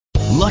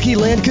Lucky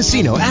Land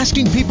Casino,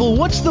 asking people,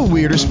 what's the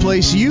weirdest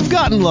place you've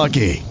gotten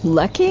lucky?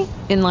 Lucky?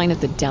 In line at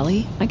the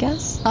deli, I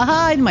guess?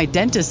 Aha, in my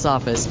dentist's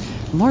office.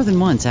 More than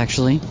once,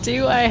 actually.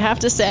 Do I have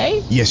to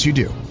say? Yes, you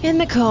do. In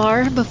the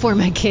car before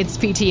my kids'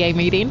 PTA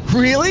meeting.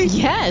 Really?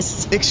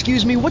 Yes.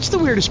 Excuse me, what's the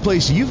weirdest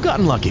place you've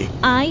gotten lucky?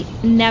 I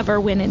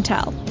never win and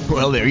tell.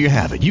 Well, there you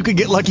have it. You can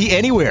get lucky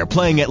anywhere,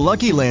 playing at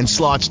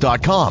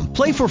LuckyLandSlots.com.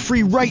 Play for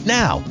free right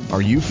now.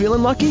 Are you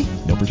feeling lucky?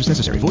 No purchase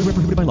necessary. Void where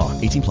prohibited by law.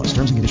 18 plus.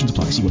 Terms and conditions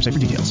apply. See website for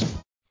details.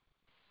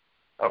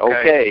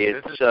 Okay,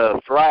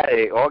 it's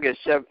Friday,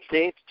 August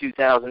 17th,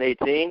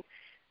 2018,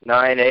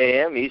 9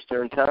 a.m.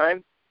 Eastern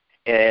Time.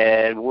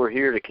 And we're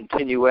here to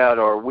continue out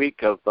our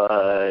week of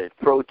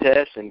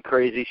protests and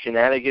crazy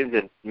shenanigans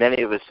that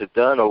many of us have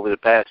done over the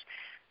past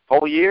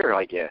whole year,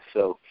 I guess.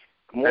 So,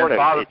 good morning.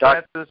 Father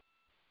Francis,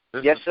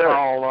 this yes, is sir.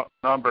 call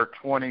number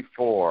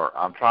 24.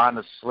 I'm trying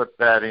to slip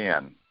that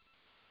in.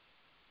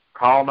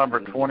 Call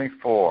number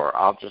 24.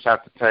 I'll just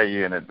have to tell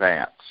you in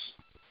advance.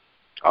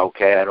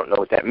 Okay, I don't know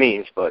what that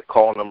means, but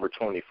call number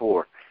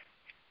 24.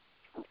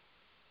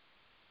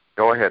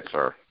 Go ahead,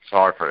 sir.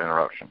 Sorry for the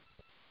interruption.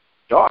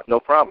 Oh, no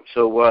problem.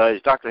 So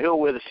is Dr. Hill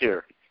with us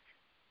here?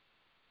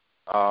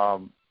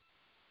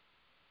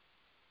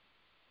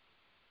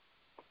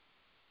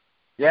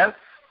 Yes?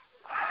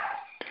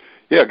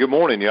 Yeah, good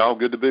morning, y'all.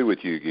 Good to be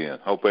with you again.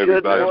 Hope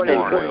everybody's doing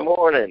well. Good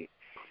morning.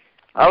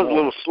 I was a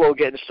little slow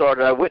getting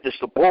started. I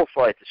witnessed a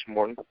bullfight this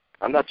morning.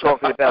 I'm not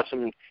talking about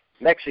some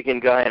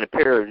Mexican guy in a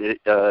pair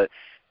of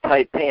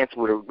tight pants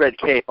with a red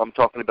cape. I'm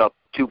talking about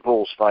two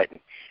bulls fighting.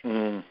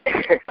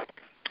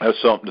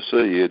 That's something to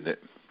see, isn't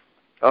it?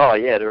 Oh,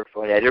 yeah, they're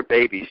funny. Yeah, they're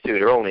babies, too.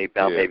 They're only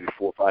about maybe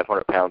 400 or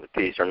 500 pounds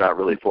apiece. They're not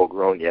really full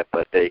grown yet,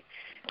 but they're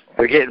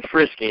getting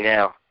frisky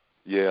now.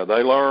 Yeah,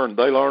 they learn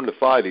to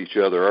fight each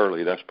other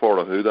early. That's part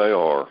of who they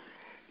are.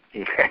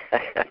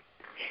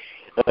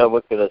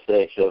 What can I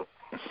say? So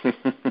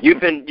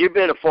you've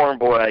been a farm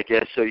boy, I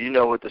guess, so you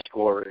know what the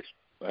score is.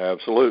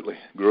 Absolutely.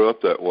 Grew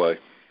up that way.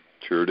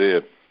 Sure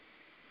did.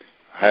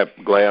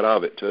 Glad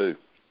of it, too.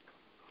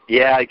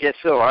 Yeah, I guess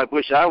so. I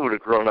wish I would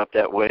have grown up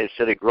that way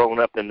instead of growing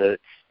up in the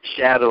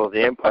shadow of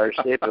the Empire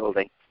State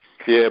Building.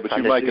 Yeah, but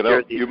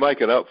you're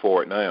making up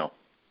for it now.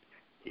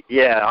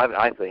 Yeah,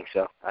 I think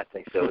so.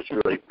 It's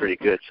really pretty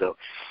good. So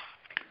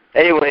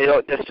anyway,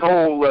 this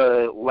whole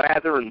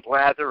lather and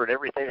blather and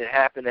everything that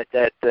happened at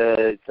that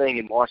thing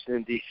in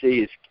Washington,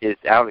 D.C. is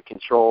out of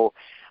control.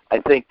 I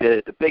think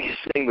the biggest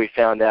thing we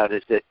found out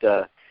is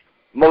that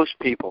most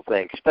people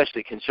think,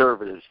 especially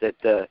conservatives,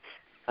 that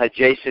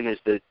Jason is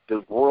the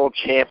world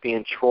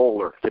champion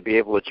troller to be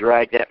able to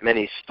drag that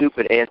many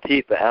stupid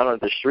Antifa out on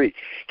the street.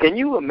 Can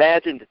you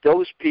imagine that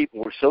those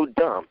people were so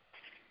dumb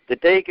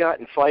that they got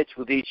in fights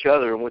with each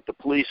other and with the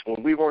police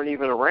when we weren't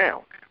even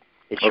around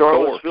in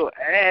Charlottesville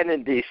and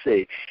in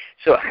D.C.?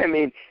 So, I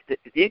mean,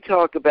 you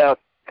talk about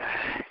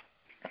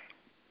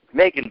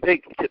make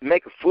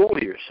a fool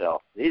of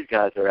yourself. These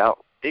guys are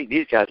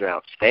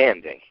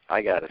outstanding,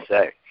 I got to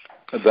say.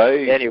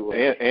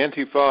 Anyway.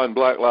 Antifa and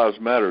Black Lives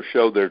Matter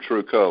showed their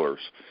true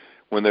colors.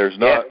 When there's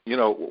not,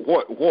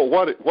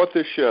 what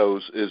this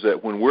shows is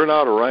that when we're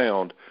not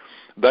around,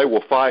 they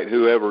will fight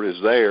whoever is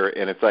there,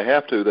 and if they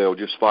have to, they'll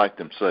just fight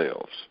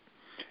themselves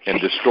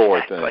and destroy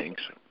things.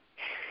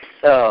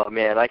 Oh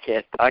man, I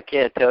can't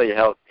tell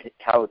you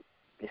how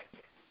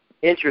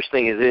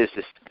interesting it is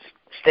to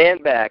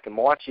stand back and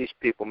watch these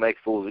people make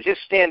fools.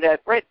 Just stand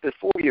right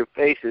before your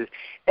faces.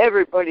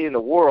 Everybody in the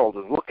world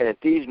is looking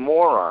at these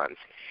morons.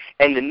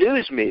 And the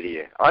news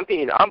media, I'm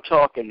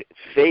talking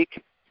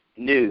fake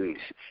news.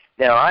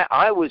 Now,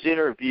 I was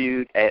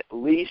interviewed at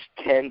least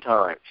 10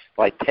 times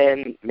by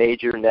 10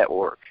 major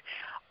networks.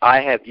 I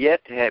have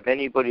yet to have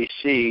anybody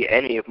see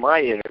any of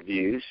my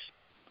interviews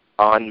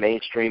on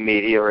mainstream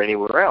media or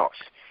anywhere else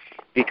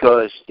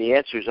because the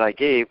answers I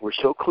gave were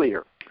so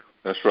clear.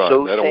 That's right.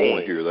 So they don't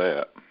want to hear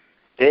that.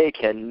 They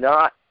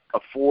cannot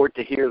afford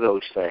to hear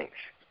those things.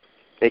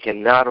 They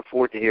cannot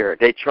afford to hear it.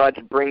 They tried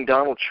to bring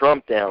Donald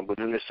Trump down with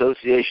an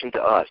association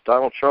to us.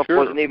 Donald Trump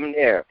wasn't even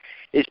there.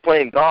 He's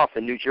playing golf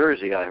in New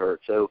Jersey, I heard.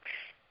 So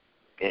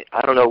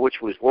I don't know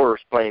which was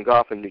worse, playing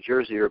golf in New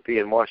Jersey or being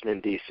in Washington,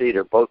 D.C.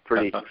 They're both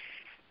pretty,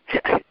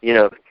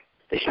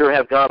 they sure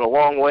have gone a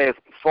long way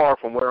far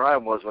from where I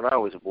was when I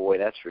was a boy,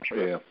 that's for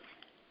sure. Yeah.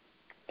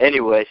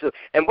 Anyway,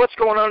 and what's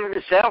going on in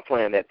the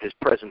Southland at this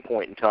present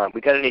point in time?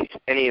 We got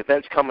any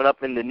events coming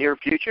up in the near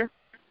future?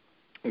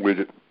 We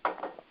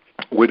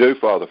do,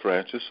 Father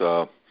Francis.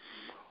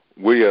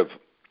 We have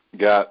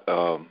got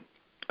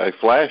a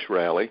flash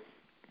rally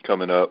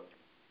coming up,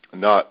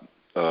 not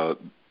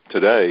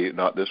today,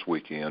 not this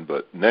weekend,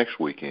 but next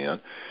weekend.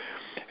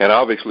 And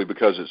obviously,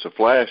 because it's a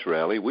flash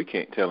rally, we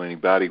can't tell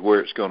anybody where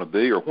it's going to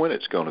be or when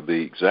it's going to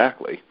be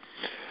exactly.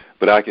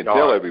 But I can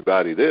tell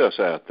everybody this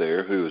out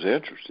there who is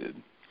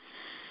interested.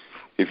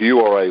 If you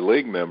are a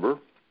league member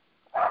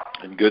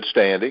in good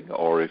standing,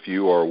 or if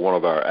you are one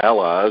of our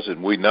allies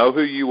and we know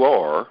who you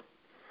are,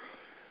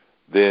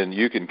 then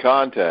you can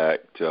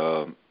contact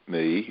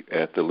me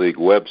at the league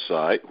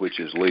website, which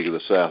is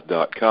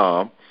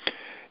leagueofthesouth.com,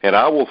 And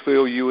I will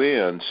fill you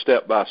in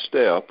step by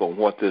step on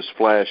what this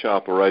flash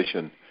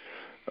operation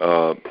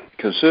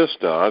consists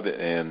of.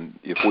 And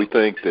if we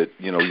think that,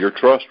 you're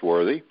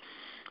trustworthy,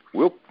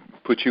 we'll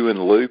put you in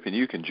the loop and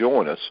you can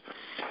join us.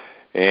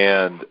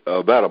 And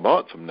about a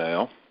month from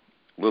now,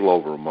 a little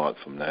over a month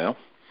from now,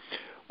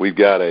 we've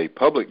got a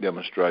public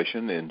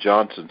demonstration in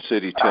Johnson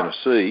City,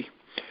 Tennessee,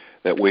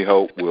 that we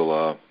hope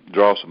will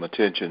draw some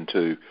attention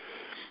to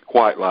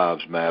White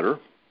Lives Matter.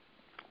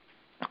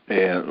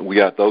 And we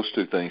got those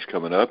two things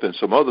coming up and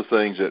some other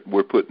things that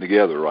we're putting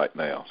together right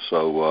now.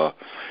 So,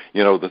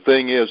 the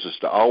thing is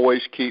to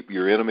always keep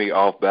your enemy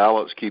off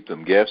balance, keep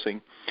them guessing,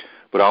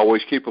 but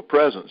always keep a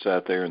presence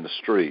out there in the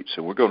streets.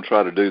 And we're going to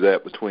try to do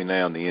that between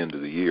now and the end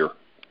of the year.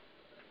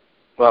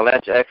 Well,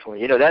 that's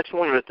excellent. That's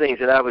one of the things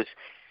that I was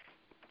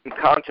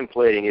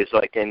contemplating is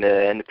like, and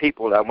the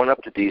people that I went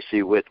up to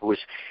D.C. with was,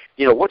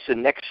 what's the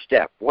next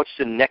step? What's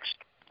the next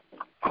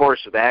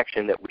course of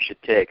action that we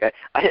should take?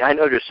 I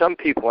know there's some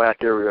people out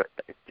there,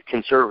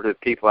 conservative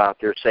people out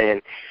there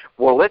saying,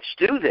 well, let's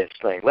do this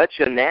thing. Let's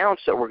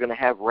announce that we're going to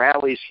have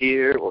rallies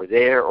here or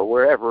there or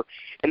wherever,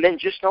 and then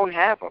just don't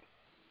have them.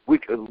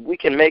 We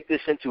can make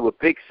this into a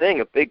big thing,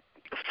 a big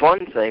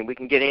fun thing. We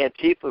can get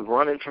Antifa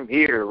running from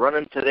here,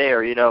 running to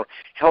there,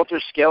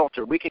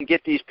 helter-skelter. We can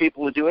get these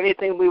people to do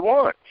anything we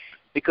want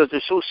because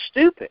they're so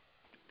stupid.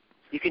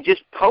 You can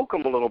just poke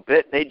them a little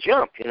bit, and they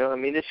jump.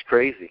 It's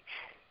crazy.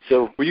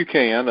 So, well, you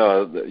can,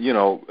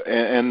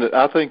 and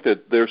I think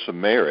that there's some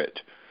merit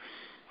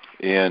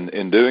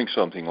in doing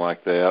something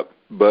like that.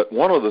 But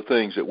one of the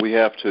things that we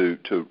have to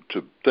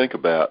think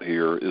about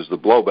here is the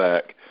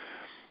blowback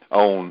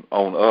on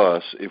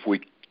us if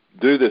we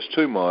do this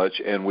too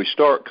much and we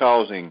start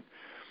causing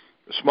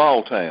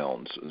small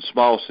towns and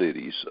small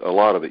cities a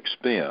lot of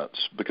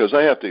expense because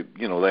they have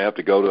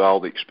to go to all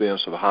the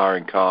expense of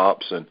hiring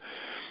cops and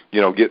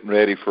getting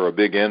ready for a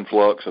big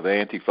influx of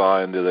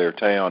Antifa into their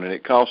town, and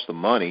it costs them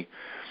money.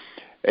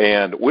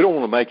 And we don't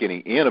want to make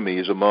any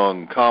enemies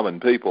among common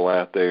people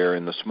out there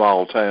in the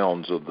small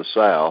towns of the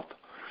South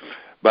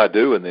by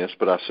doing this,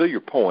 but I see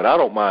your point. I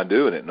don't mind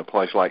doing it in a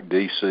place like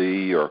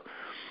D.C. or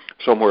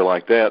somewhere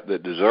like that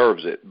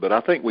deserves it, but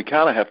I think we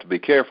kind of have to be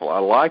careful. I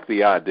like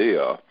the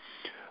idea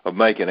of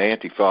making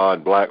Antifa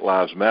and Black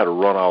Lives Matter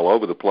run all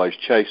over the place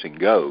chasing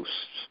ghosts.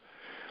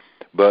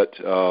 But,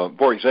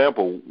 for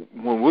example,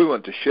 when we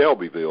went to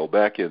Shelbyville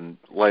back in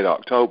late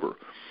October,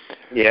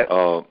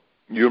 you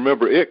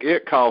remember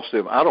it cost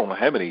them, I don't know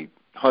how many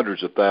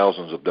hundreds of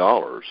thousands of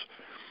dollars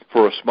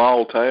for a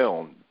small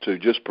town to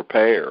just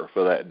prepare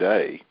for that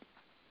day.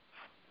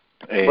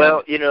 And,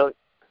 well,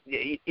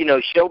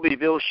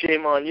 Shelbyville,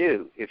 shame on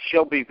you. If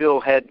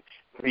Shelbyville had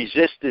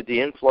resisted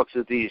the influx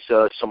of these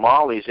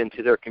Somalis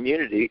into their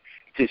community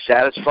to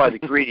satisfy the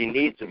greedy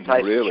needs of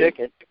Tyson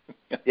chicken,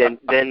 then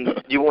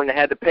you wouldn't have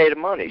had to pay the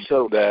money.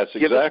 So that's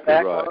give us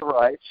back right. our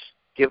rights.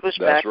 Give us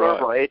back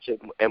our rights,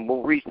 and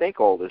we'll rethink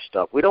all this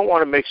stuff. We don't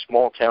want to make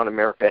small-town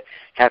America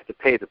have to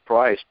pay the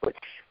price. But,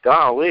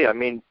 golly, I'm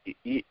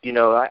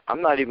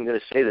not even going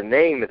to say the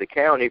name of the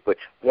county, but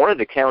one of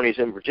the counties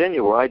in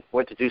Virginia where I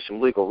went to do some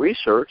legal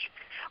research,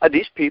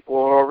 these people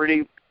are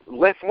already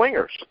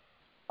left-wingers.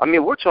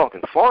 We're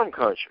talking farm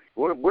country.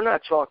 We're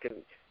not talking,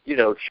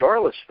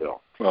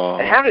 Charlottesville.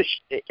 And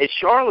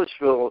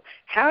Charlottesville,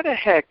 how the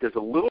heck does a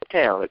little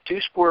town, a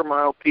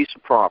 2-square-mile piece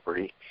of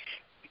property,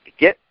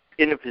 get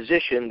in a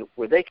position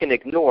where they can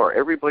ignore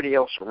everybody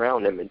else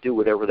around them and do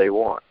whatever they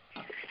want?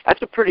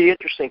 That's a pretty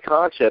interesting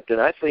concept, and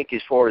I think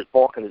as far as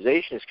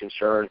balkanization is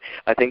concerned,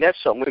 I think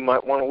that's something we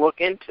might want to look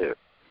into.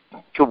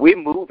 Could we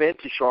move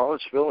into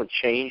Charlottesville and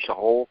change the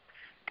whole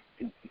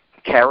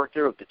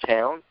character of the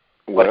town?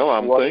 Well,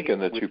 I'm thinking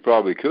that you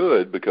probably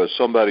could because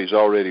somebody's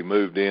already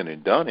moved in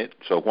and done it,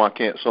 so why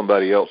can't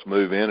somebody else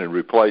move in and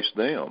replace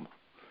them?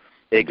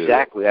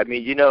 Exactly. That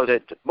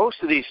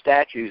most of these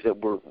statues that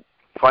we're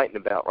fighting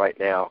about right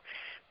now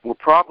were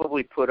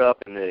probably put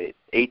up in the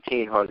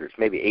 1800s,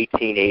 maybe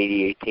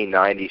 1880,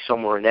 1890,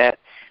 somewhere in that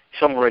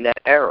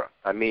era.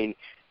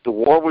 The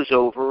war was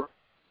over,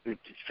 the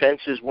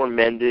fences were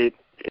mended,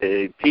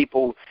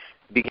 people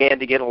began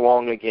to get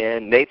along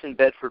again. Nathan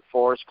Bedford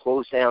Forrest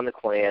closed down the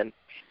Klan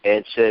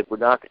and said, we're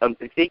not,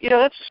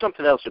 that's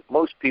something else that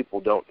most people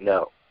don't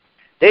know.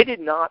 They did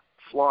not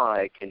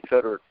fly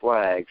Confederate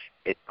flags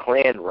at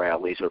Klan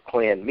rallies or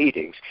Klan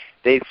meetings.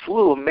 They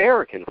flew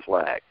American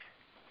flags,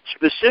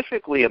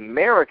 specifically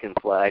American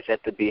flags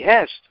at the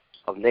behest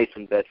of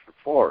Nathan Bedford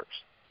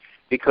Forrest,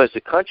 because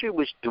the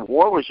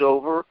war was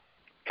over,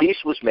 peace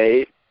was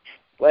made.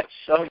 Let's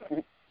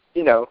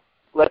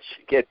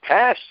get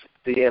past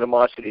the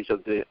animosities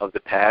of the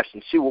past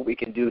and see what we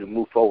can do to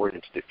move forward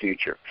into the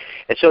future.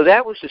 And so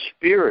that was the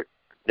spirit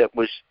that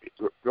was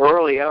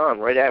early on,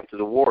 right after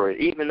the war,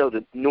 even though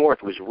the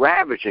North was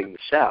ravaging the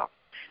South.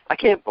 I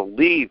can't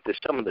believe that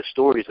some of the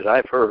stories that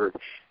I've heard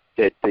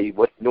that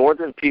what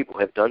Northern people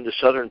have done to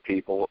Southern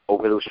people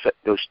over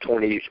those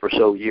 20 or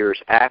so years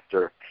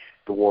after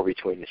the war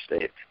between the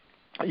states.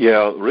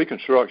 Yeah,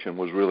 Reconstruction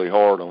was really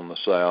hard on the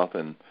South,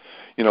 and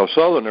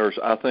Southerners,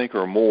 I think,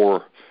 are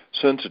more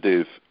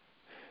sensitive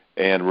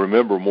and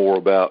remember more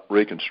about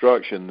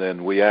Reconstruction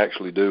than we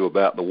actually do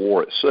about the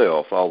war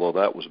itself, although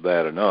that was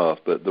bad enough.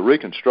 But the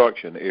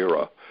Reconstruction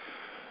era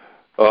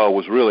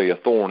was really a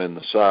thorn in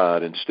the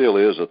side, and still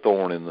is a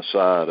thorn in the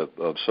side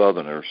of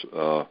Southerners.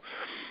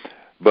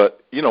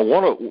 But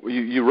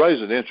you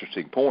raise an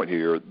interesting point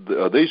here.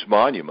 These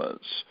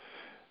monuments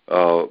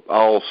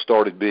all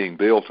started being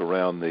built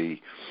around the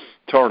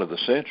turn of the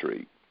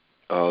century,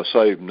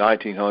 say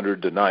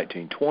 1900 to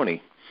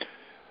 1920.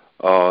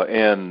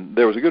 And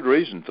there was a good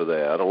reason for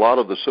that. A lot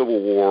of the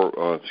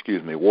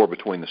war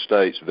between the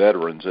states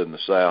veterans in the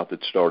South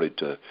had started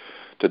to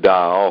die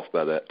off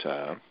by that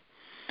time.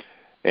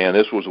 And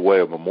this was a way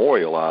of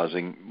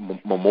memorializing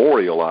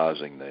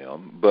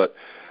them. But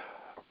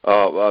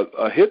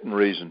a hidden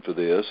reason for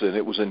this, and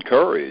it was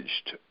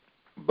encouraged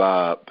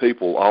by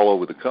people all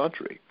over the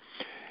country,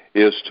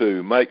 is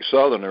to make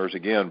Southerners,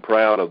 again,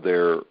 proud of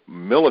their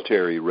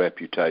military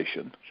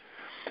reputation,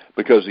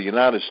 because the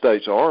United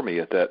States Army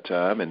at that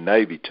time, and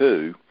Navy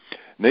too,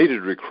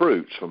 needed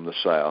recruits from the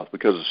South,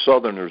 because the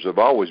Southerners have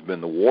always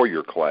been the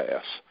warrior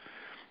class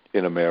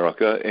in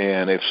America,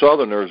 and if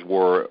Southerners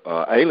were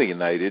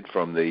alienated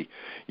from the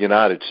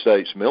United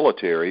States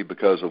military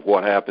because of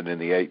what happened in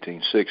the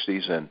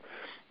 1860s and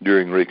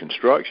during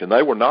Reconstruction,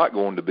 they were not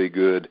going to be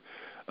good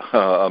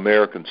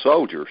American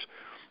soldiers.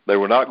 They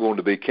were not going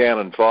to be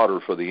cannon fodder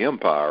for the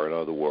empire, in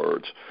other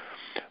words.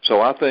 So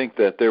I think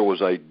that there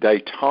was a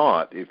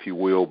détente, if you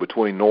will,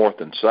 between North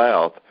and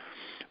South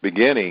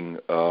beginning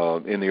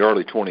in the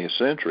early 20th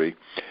century,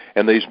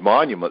 and these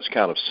monuments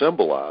kind of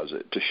symbolize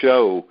it, to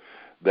show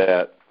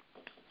that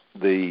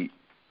the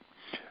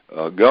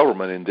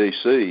government in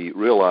D.C.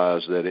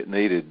 realized that it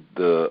needed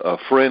a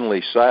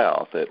friendly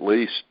South, at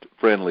least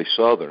friendly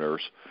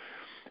Southerners,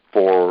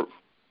 for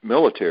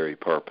military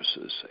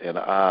purposes. And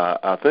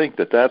I think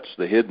that that's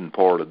the hidden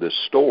part of this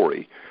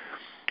story.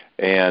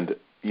 And,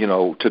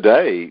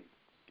 today,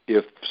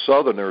 if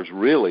Southerners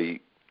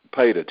really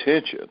paid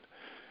attention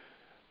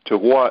to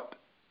what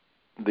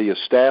the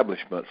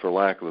establishment, for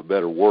lack of a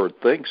better word,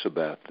 thinks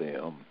about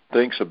them,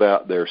 thinks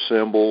about their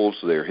symbols,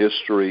 their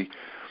history,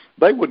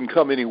 they wouldn't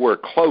come anywhere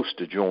close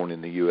to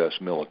joining the U.S.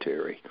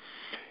 military.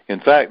 In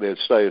fact, they'd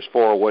stay as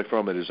far away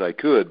from it as they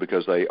could,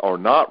 because they are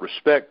not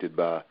respected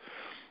by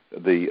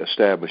the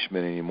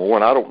establishment anymore,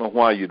 and I don't know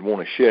why you'd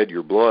want to shed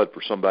your blood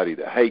for somebody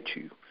that hates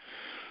you.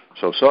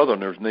 So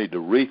Southerners need to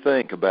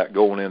rethink about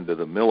going into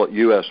the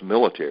U.S.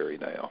 military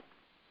now.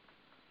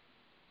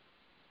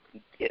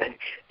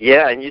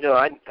 Yeah, and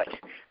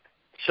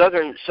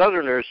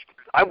Southerners,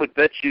 I would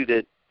bet you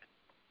that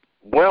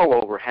well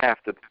over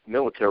half the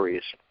military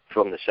is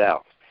from the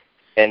South,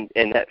 and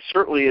that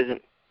certainly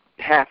isn't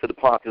half of the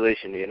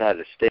population of the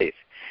United States.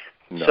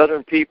 No.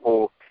 Southern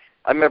people,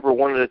 I remember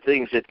one of the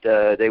things that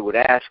they would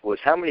ask was,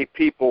 how many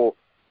people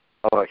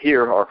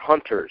here are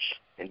hunters?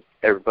 And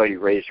everybody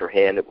raised their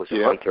hand. It was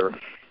a hunter.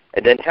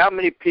 And then, how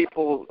many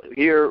people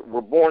here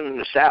were born in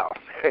the South?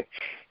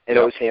 And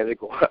those hands would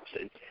go up.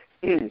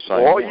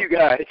 Well, all you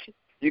guys,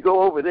 you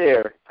go over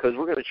there, because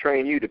we're going to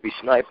train you to be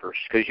snipers,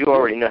 because you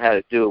already know how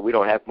to do it. We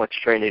don't have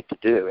much training to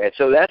do. And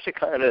so that's the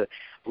kind of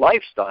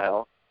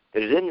lifestyle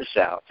that is in the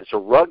South. It's a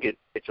rugged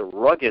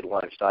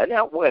lifestyle. And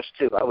out west,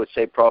 too, I would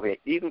say probably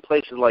even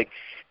places like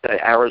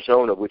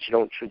Arizona, which you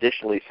don't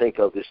traditionally think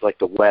of as like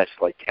the West,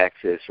 like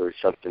Texas or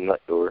something,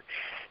 or,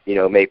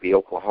 maybe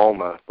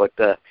Oklahoma. But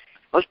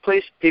those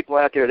people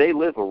out there, they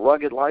live a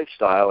rugged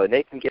lifestyle, and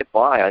they can get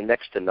by on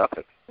next to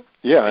nothing.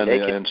 Yeah,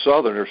 and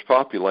Southerners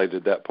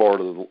populated that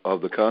part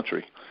of the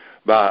country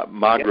by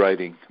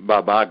migrating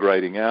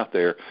out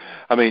there.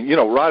 I mean,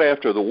 right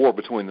after the war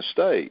between the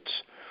states,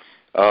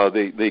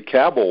 the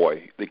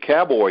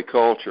cowboy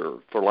culture,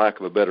 for lack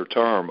of a better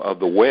term, of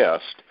the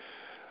West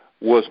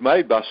was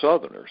made by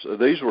Southerners.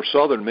 These were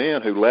Southern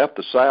men who left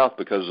the South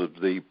because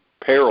of the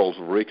perils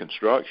of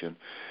Reconstruction,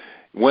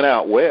 went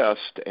out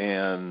west,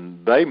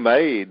 and they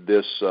made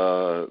this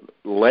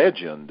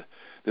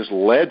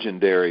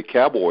legendary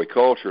cowboy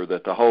culture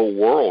that the whole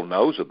world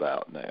knows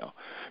about now.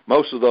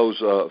 Most of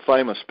those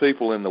famous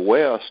people in the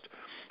West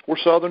were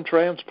Southern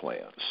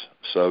transplants.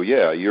 So,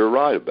 yeah, you're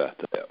right about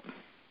that.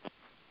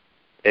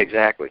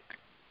 Exactly.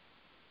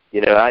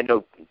 I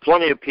know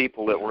plenty of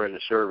people that were in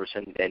the service,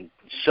 and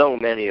so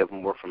many of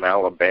them were from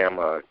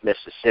Alabama,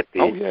 Mississippi.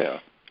 Oh, yeah,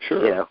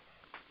 sure.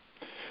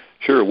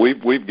 Sure,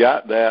 we've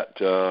got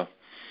that.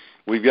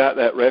 We've got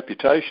that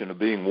reputation of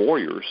being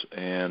warriors,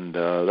 and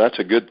that's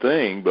a good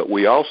thing. But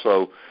we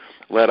also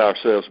let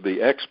ourselves be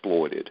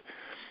exploited,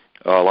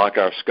 like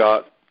our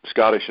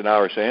Scottish and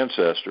Irish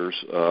ancestors,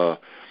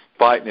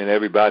 fighting in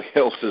everybody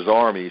else's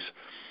armies,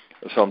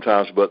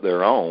 sometimes but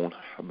their own,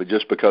 but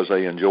just because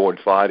they enjoyed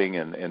fighting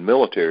and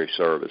military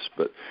service.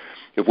 But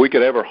if we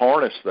could ever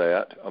harness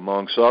that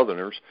among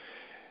Southerners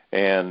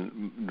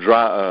and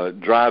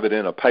drive it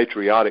in a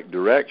patriotic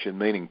direction,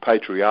 meaning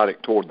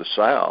patriotic toward the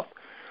South,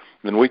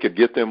 then we could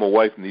get them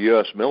away from the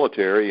U.S.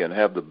 military and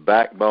have the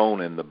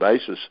backbone and the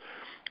basis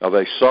of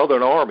a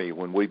Southern Army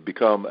when we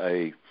become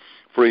a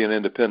free and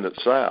independent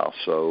South.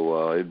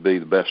 So it'd be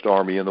the best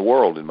army in the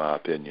world, in my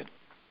opinion.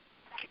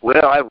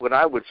 Well, what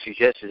I would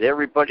suggest is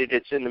everybody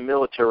that's in the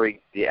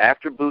military,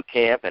 after boot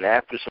camp and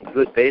after some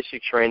good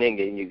basic training,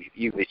 and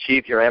you've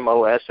achieved your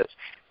MOS, that's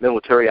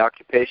Military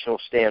Occupational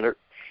Standard,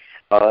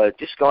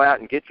 just go out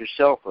and get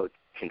yourself a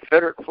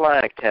Confederate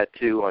flag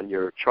tattoo on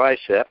your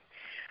tricep,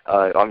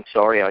 on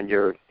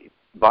your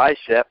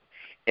bicep,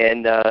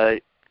 and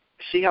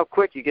see how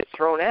quick you get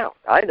thrown out.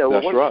 I know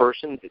one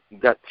person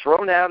got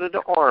thrown out of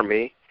the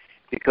Army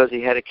because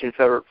he had a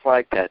Confederate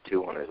flag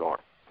tattoo on his arm.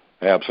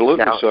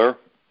 Absolutely, now, sir.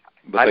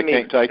 But they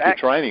can't take your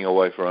training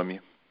away from you.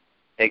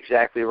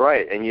 Exactly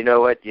right. And you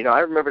know what? I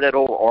remember that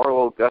old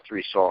Arlo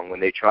Guthrie song when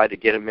they tried to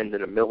get him into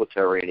the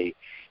military, and he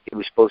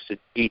was supposed to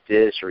eat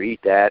this or eat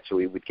that, so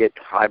he would get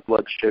high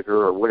blood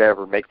sugar or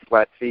whatever, make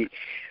flat feet.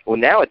 Well,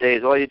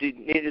 nowadays, all you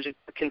need is a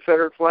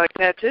Confederate flag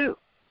tattoo.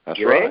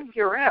 You're in,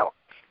 you're out.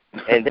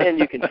 And then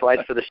you can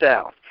fight for the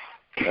South.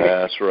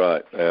 That's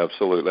right.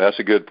 Absolutely. That's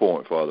a good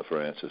point, Father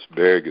Francis.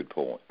 Very good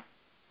point.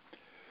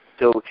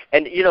 So,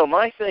 and,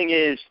 my thing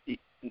is, the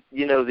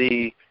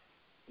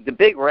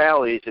big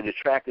rallies that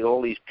attracted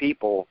all these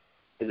people,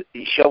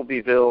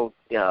 Shelbyville,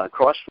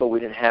 Crossville, we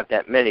didn't have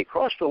that many.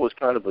 Crossville was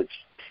kind of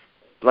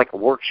like a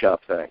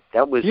workshop thing.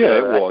 That was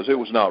it was. It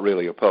was not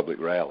really a public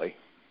rally.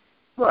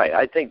 Right.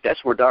 I think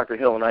that's where Dr.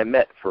 Hill and I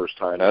met the first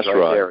time. That's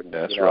right. There.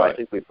 That's right. I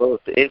think we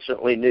both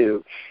instantly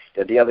knew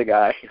that the other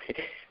guy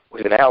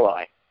was an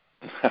ally.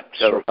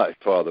 That's right,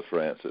 Father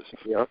Francis.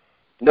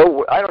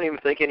 No, I don't even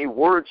think any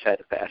words had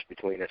to pass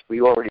between us.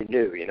 We already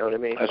knew, you know what I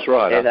mean? That's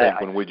right. And I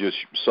think when we just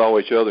saw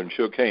each other and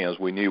shook hands,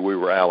 we knew we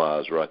were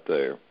allies right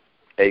there.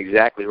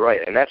 Exactly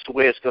right, and that's the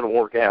way it's going to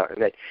work out.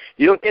 And that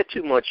you don't get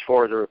too much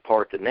farther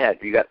apart than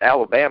that. You got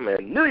Alabama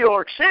and New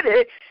York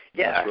City.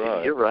 Yeah, that's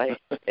right. You're right.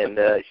 And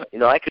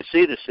I could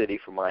see the city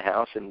from my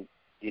house, and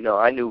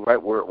I knew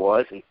right where it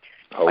was, and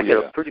I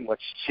could pretty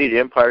much see the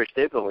Empire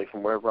State Building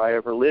from wherever I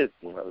ever lived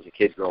when I was a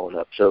kid growing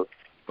up. So.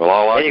 Well,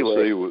 all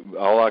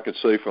I could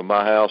see from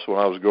my house when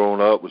I was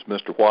growing up was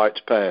Mr.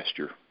 White's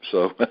pasture,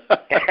 so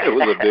it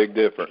was a big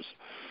difference.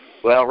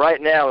 Well,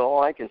 right now,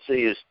 all I can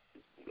see is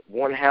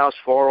one house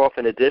far off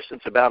in the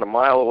distance, about a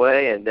mile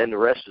away, and then the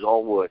rest is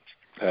all woods.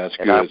 That's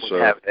and good, I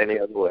wouldn't have it any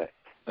other way.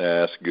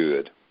 That's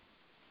good.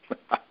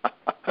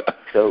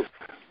 So,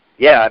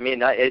 yeah, I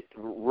mean,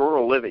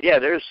 rural living. Yeah,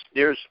 there's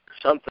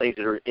some things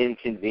that are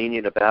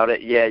inconvenient about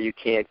it. Yeah, you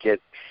can't get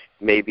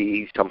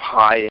maybe some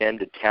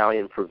high-end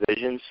Italian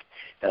provisions.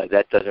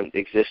 That doesn't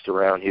exist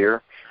around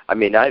here. I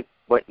mean, I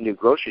went to a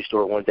grocery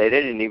store one day.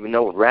 They didn't even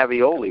know what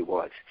ravioli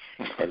was.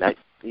 And I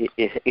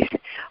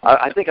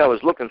think I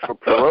was looking for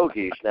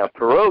pierogies. Now,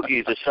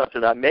 pierogies is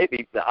something I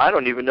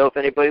don't even know if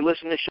anybody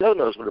listening to the show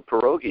knows what a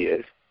pierogi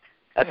is.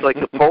 That's like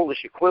the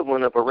Polish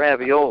equivalent of a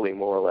ravioli,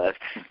 more or less.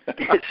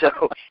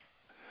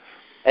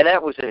 And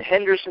that was in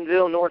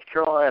Hendersonville, North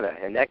Carolina,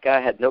 and that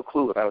guy had no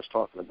clue what I was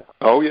talking about.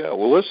 Oh, yeah.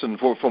 Well, listen,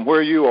 from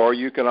where you are,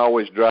 you can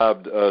always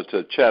drive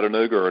to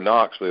Chattanooga or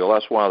Knoxville.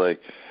 That's why they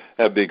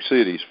have big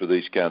cities for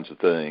these kinds of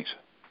things.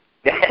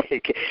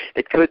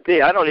 It could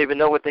be. I don't even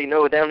know what they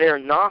know down there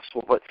in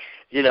Knoxville, but,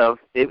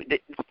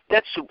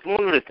 that's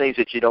one of the things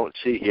that you don't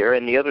see here.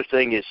 And the other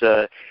thing is,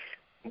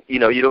 you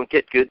don't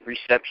get good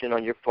reception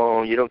on your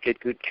phone. You don't get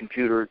good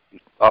computer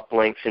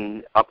uplinks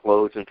and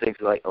uploads and things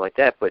like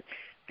that, but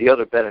the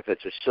other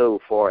benefits are so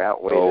far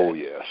outweigh that.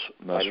 Yes,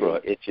 that's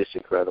right. It's just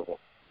incredible.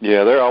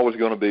 Yeah, there are always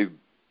going to be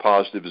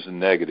positives and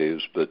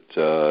negatives, but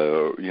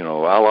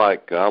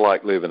I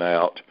like living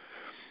out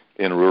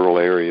in rural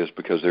areas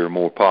because there are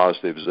more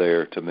positives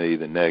there to me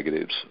than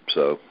negatives.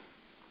 So,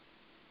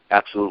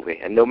 absolutely,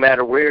 and no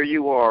matter where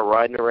you are,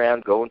 riding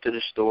around, going to the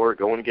store,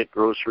 going to get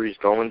groceries,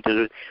 going to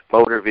the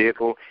motor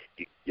vehicle,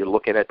 you're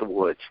looking at the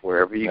woods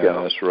wherever you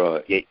go. That's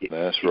right.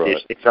 That's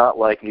right. It's not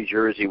like New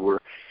Jersey where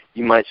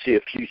you might see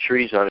a few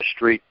trees on a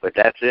street, but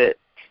that's it.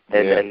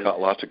 And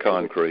lots of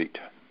concrete.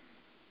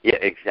 Yeah,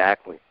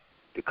 exactly.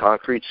 The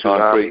concrete tsunami.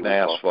 Concrete and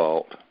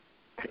asphalt.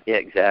 Yeah,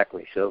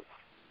 exactly. So,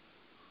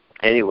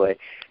 anyway,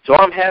 so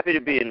I'm happy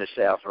to be in the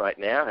South right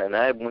now, and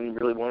I wouldn't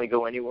really want to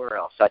go anywhere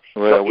else.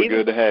 We're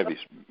good to have you.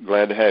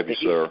 Glad to have you,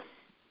 sir.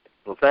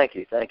 Well, thank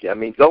you. I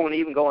mean,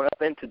 going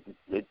up into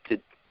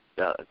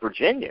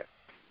Virginia.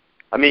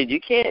 I mean,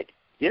 you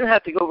don't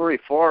have to go very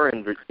far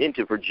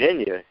into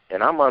Virginia,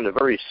 and I'm on the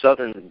very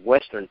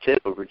western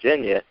tip of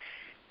Virginia,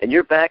 and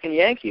you're back in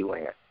Yankee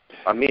land.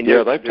 I mean,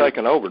 they've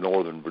taken over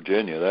Northern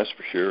Virginia, that's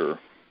for sure.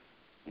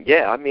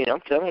 Yeah, I mean,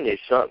 I'm telling you,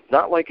 it's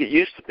not like it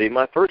used to be.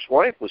 My first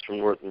wife was from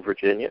Northern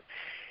Virginia,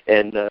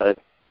 and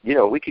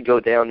we could go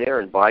down there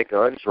and buy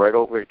guns right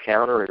over the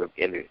counter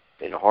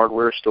in a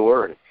hardware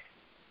store. And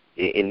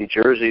in New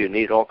Jersey, you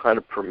need all kind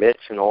of permits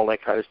and all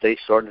that kind of stuff. They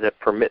started that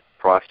permit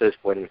process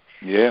when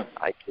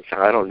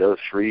I don't know,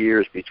 3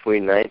 years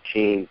between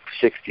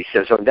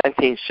 1967. So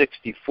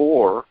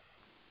 1964,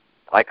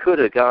 I could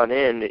have gone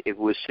in. It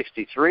was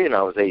 63, and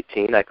I was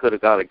 18. I could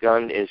have got a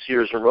gun in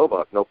Sears and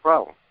Roebuck, no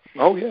problem.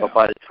 Oh yeah. But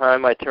by the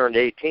time I turned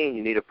 18,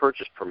 you need a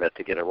purchase permit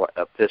to get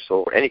a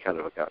pistol or any kind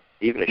of a gun,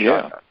 even a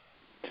shotgun.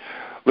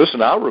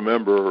 Listen, I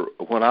remember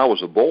when I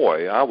was a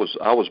boy. I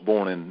was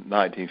born in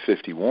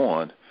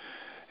 1951,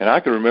 And I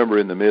can remember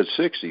in the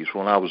mid-'60s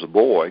when I was a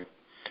boy,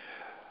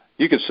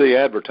 you could see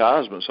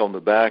advertisements on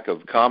the back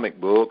of comic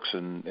books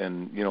and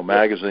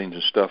magazines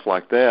and stuff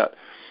like that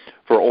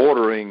for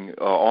ordering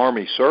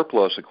Army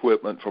surplus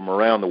equipment from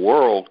around the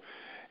world.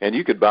 And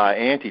you could buy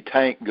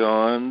anti-tank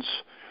guns.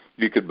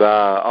 You could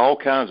buy all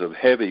kinds of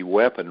heavy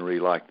weaponry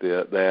like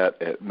that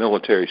at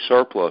military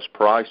surplus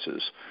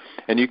prices.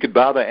 And you could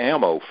buy the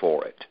ammo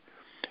for it.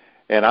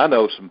 And I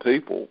know some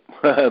people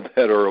that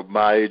are of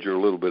my age or a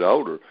little bit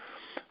older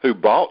who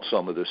bought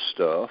some of this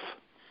stuff.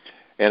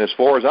 And as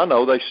far as I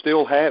know, they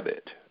still have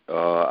it.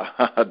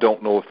 I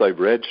don't know if they've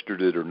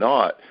registered it or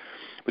not.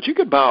 But you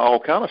could buy all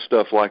kind of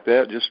stuff like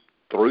that just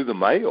through the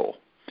mail,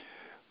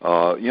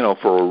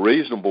 for a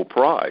reasonable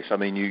price. I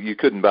mean, you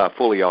couldn't buy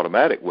fully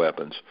automatic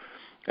weapons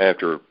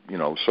after,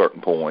 a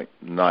certain point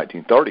in the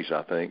 1930s,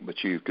 I think,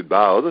 but you could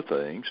buy other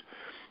things.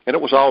 And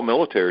it was all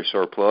military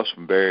surplus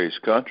from various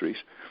countries.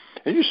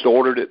 And you just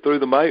ordered it through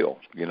the mail,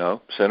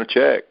 sent a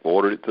check,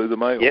 ordered it through the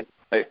mail. Yep.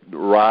 It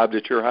arrived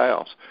at your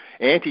house.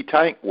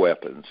 Anti-tank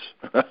weapons,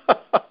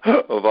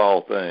 of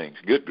all things.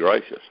 Good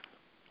gracious.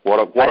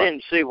 I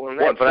didn't see one of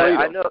that,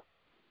 but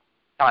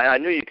I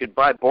knew you could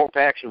buy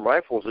bolt-action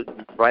rifles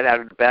right out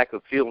of the back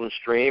of Field and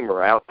Stream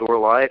or Outdoor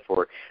Life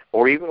or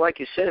even, like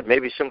you said,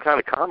 maybe some kind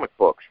of comic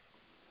books.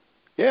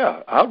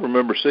 Yeah, I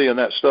remember seeing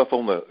that stuff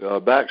on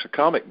the backs of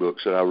comic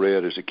books that I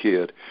read as a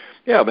kid.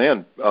 Yeah,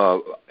 man,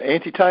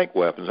 anti-tank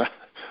weapons.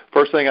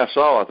 First thing I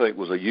saw, I think,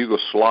 was a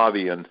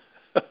Yugoslavian,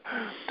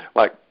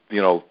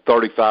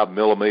 35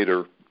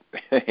 millimeter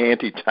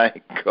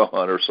anti-tank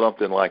gun or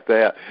something like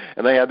that,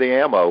 and they had the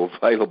ammo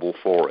available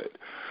for it.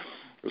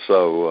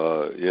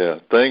 So,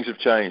 things have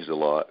changed a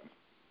lot.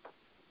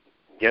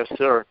 Yes,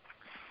 sir.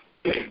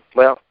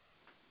 Well,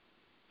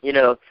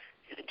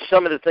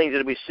 some of the things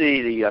that we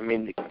see,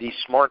 these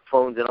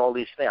smartphones and all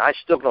these things, I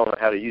still don't know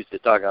how to use the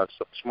doggone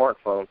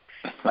smartphone.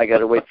 I got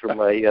to wait for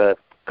my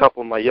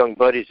couple of my young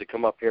buddies to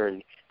come up here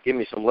and give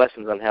me some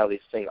lessons on how this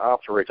thing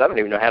operates. I don't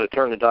even know how to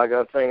turn the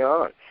doggone thing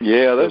on.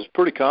 Yeah, that's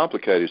pretty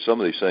complicated, some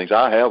of these things.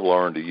 I have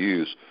learned to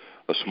use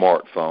a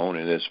smartphone,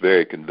 and it's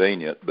very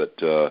convenient, but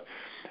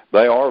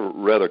they are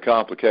rather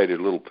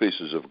complicated little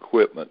pieces of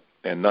equipment,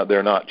 and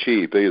they're not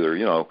cheap either.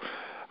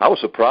 I was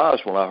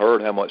surprised when I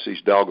heard how much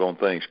these doggone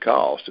things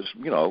cost. It's,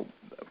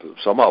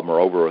 some of them are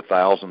over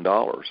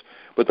 $1,000,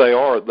 but they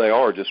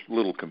are just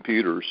little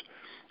computers,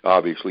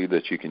 obviously,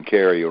 that you can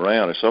carry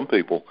around. And some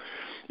people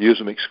use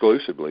them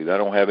exclusively. They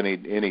don't have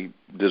any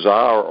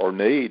desire or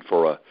need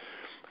for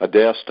a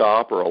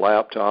desktop or a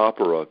laptop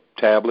or a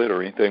tablet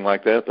or anything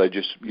like that. They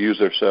just use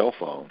their cell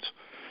phones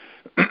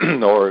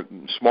or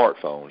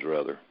smartphones,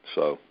 rather.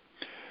 So,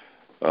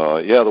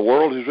 the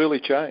world has really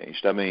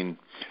changed. I mean,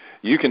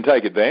 you can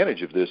take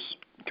advantage of this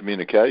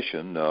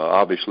communication.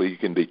 Obviously, you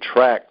can be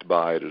tracked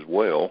by it as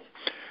well.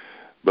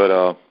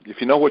 But if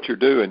you know what you're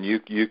doing,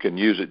 you can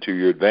use it to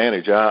your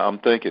advantage. I'm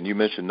thinking, you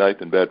mentioned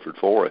Nathan Bedford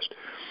Forrest.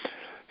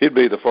 He'd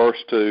be the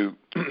first to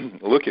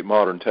look at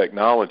modern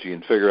technology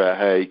and figure out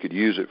how he could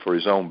use it for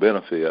his own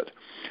benefit.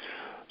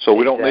 So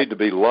we don't need to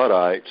be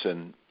Luddites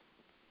and,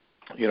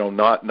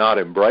 not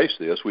embrace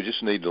this. We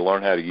just need to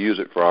learn how to use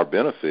it for our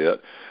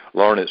benefit,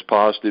 learn its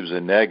positives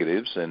and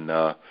negatives, and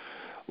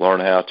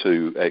learn how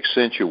to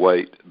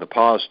accentuate the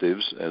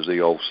positives, as the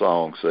old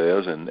song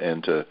says,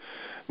 and to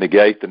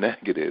negate the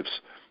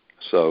negatives.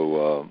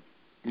 So,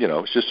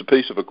 it's just a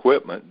piece of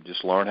equipment.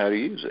 Just learn how to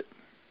use it.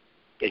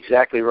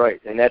 Exactly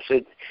right, and that's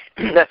it.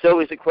 That's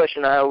always the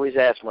question I always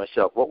ask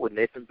myself: what would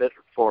Nathan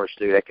Bedford Forrest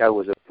do? That guy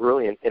was a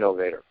brilliant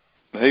innovator.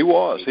 He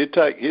was. He'd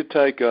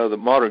take the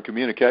modern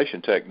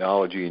communication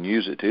technology and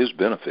use it to his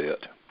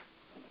benefit.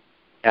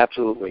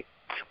 Absolutely.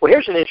 Well,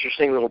 here's an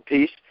interesting little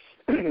piece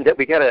that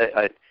we got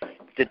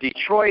the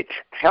Detroit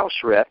House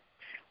rep,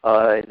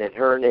 and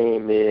her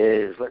name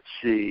is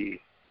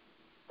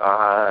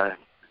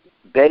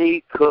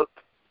Betty Cook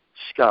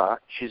Scott.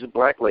 She's a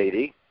black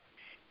lady.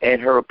 And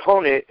her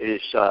opponent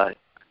is,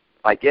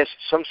 I guess,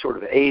 some sort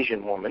of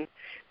Asian woman.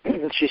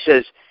 She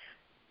says,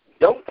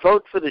 don't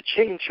vote for the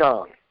Ching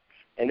Chong.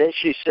 And then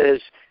she says,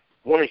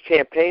 one of the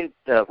campaign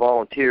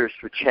volunteers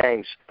for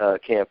Chang's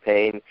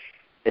campaign,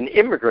 an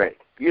immigrant,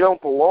 you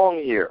don't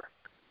belong here.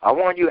 I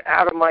want you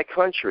out of my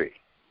country.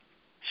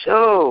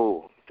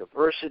 So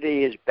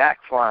diversity is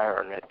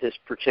backfiring at this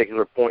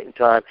particular point in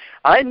time.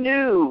 I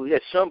knew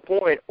at some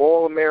point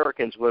all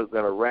Americans were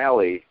going to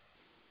rally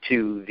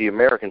to the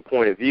American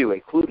point of view,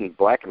 including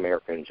black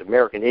Americans,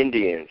 American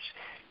Indians,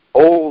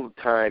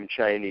 old-time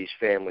Chinese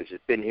families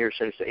that have been here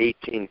since the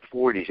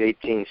 1840s,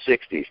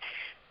 1860s.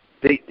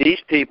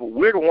 These people,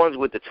 we're the ones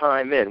with the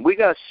time in. We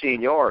got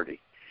seniority.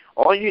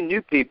 All you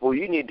new people,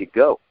 you need to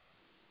go.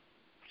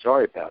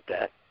 Sorry about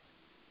that.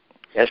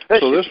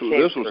 So this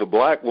was a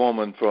black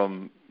woman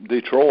from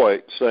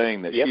Detroit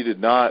saying that she did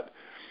not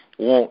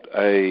want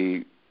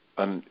a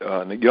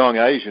young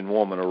Asian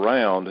woman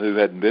around who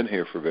hadn't been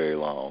here for very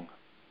long.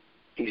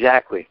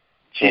 Exactly.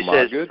 She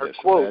says, her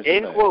quote,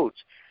 in quotes,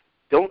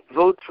 don't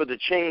vote for the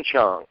Ching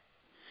Chong.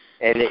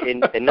 And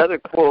in another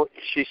quote,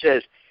 she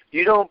says,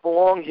 you don't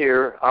belong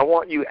here. I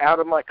want you out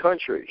of my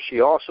country.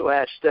 She also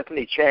asked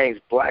Stephanie Chang's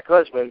black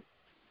husband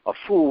a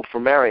fool for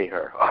marrying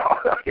her.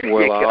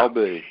 Well, I'll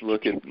be.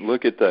 Look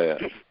at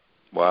that.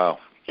 Wow.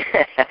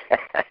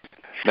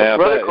 Now,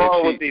 Brother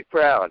Carl would be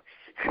proud.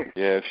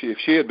 Yeah, if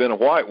she had been a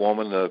white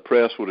woman, the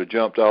press would have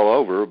jumped all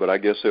over her, but I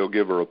guess they'll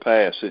give her a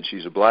pass since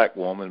she's a black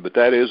woman. But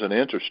that is an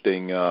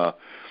interesting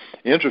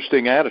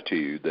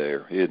attitude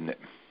there, isn't it?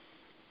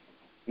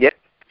 Yep,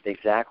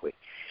 exactly.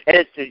 And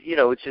it's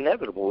it's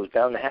inevitable. It's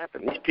bound to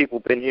happen. These people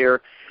have been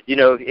here.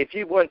 If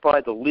you went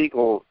by the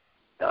legal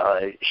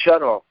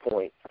shutoff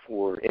point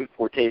for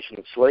importation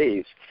of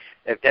slaves,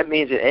 that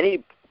means that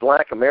any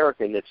black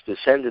American that's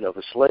descendant of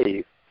a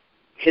slave,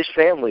 his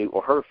family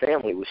or her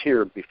family was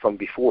here from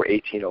before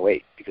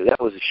 1808, because that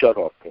was the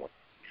shutoff point.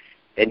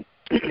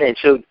 And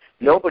so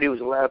nobody was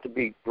allowed to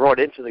be brought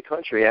into the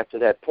country after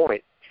that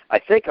point. I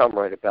think I'm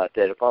right about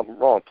that. If I'm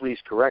wrong, please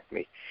correct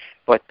me.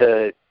 But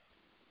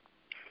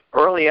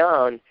early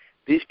on,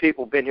 these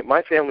people been here.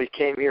 My family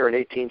came here in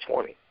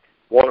 1820.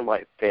 One of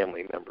my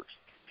family members.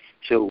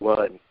 So,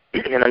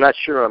 and I'm not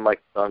sure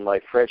on my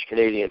French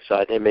Canadian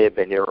side, they may have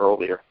been here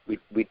earlier.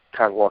 We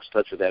kind of lost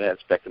touch with that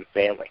aspect of the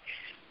family.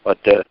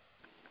 But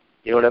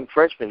them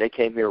Frenchmen, they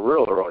came here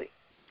real early.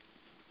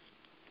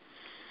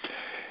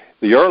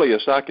 The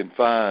earliest I can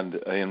find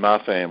in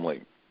my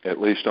family, at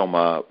least on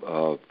my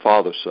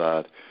father's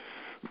side,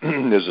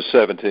 is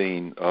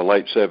the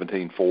late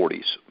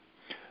 1740s.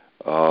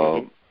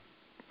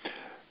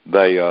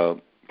 They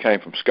came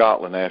from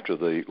Scotland after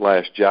the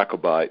last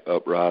Jacobite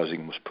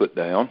uprising was put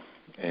down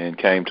and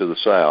came to the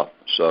South.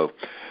 So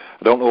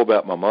I don't know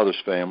about my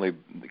mother's family.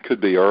 It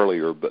could be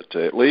earlier, but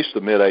at least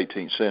the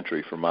mid-18th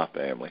century for my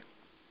family.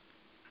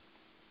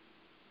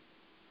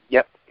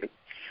 Yep.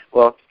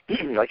 Well,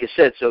 like I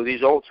said, so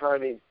these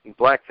old-timey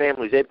black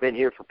families, they've been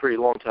here for a pretty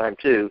long time,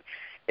 too.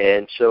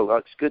 And so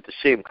it's good to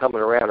see them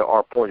coming around to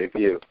our point of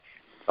view.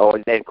 Oh,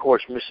 and then, of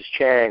course, Mrs.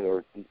 Chang,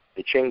 or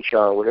the Ching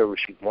Chong, whatever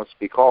she wants to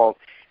be called,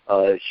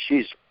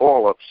 she's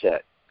all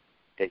upset.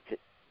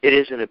 It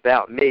isn't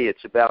about me.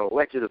 It's about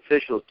elected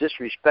officials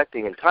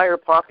disrespecting entire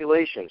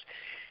populations.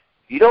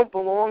 You don't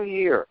belong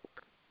here.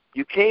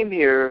 You came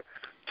here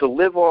to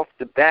live off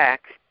the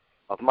back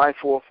of my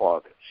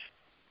forefathers.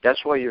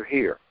 That's why you're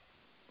here.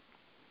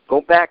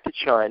 Go back to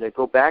China.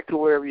 Go back to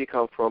wherever you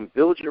come from.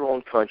 Build your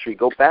own country.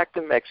 Go back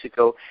to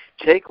Mexico.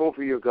 Take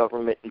over your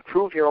government.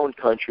 Improve your own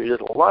country. There's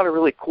a lot of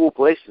really cool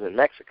places in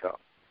Mexico.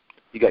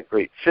 You got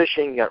great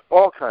fishing. You got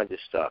all kinds of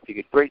stuff. You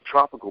get great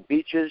tropical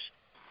beaches.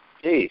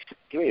 Geez,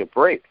 give me a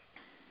break.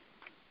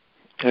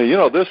 Hey,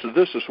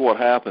 this is what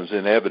happens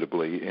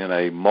inevitably in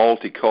a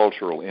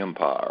multicultural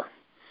empire.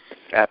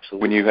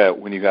 Absolutely.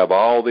 When you have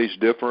all these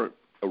different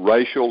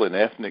racial and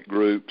ethnic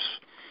groups,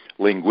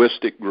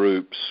 linguistic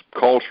groups,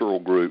 cultural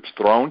groups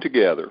thrown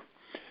together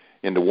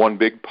into one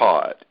big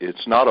pot.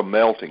 It's not a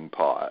melting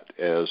pot,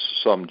 as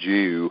some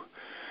Jew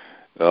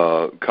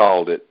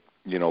called it,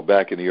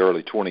 back in the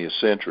early 20th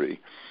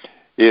century.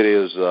 It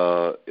is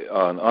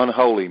an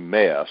unholy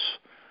mess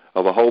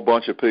of a whole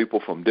bunch of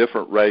people from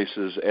different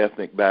races,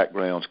 ethnic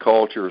backgrounds,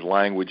 cultures,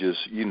 languages,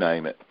 you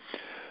name it,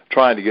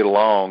 trying to get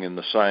along in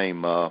the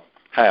same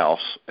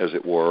house, as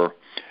it were,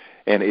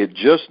 and it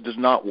just does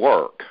not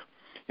work.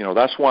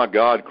 That's why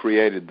God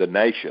created the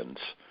nations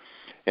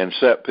and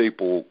set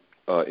people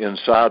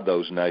inside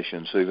those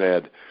nations who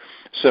had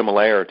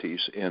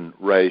similarities in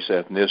race,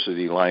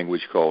 ethnicity,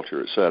 language,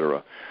 culture,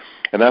 etc.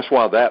 And that's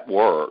why that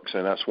works,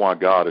 and that's why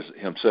God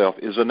himself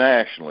is a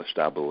nationalist,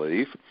 I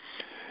believe,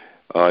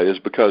 is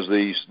because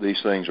these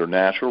things are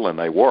natural and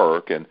they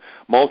work. And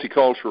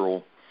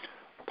multicultural,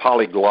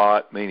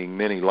 polyglot, meaning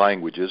many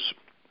languages,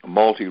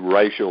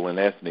 multiracial and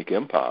ethnic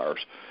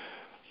empires,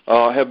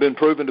 have been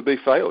proven to be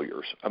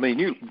failures. I mean,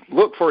 you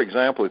look, for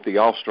example, at the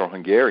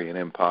Austro-Hungarian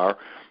Empire,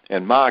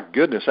 and my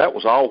goodness, that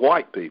was all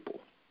white people,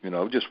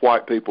 just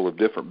white people of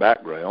different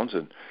backgrounds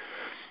and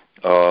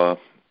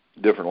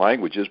different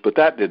languages, but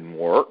that didn't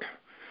work.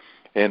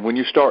 And when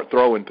you start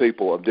throwing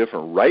people of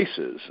different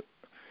races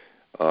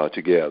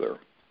together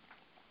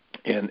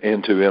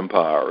into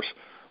empires,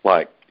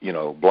 like,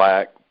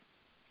 black,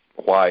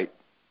 white,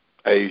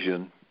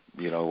 Asian,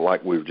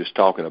 like we were just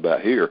talking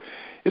about here,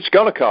 it's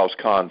going to cause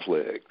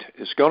conflict.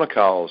 It's going to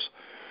cause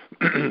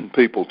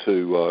people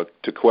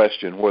to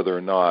question whether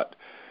or not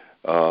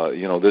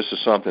this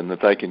is something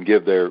that they can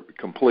give their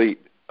complete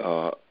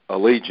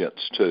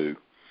allegiance to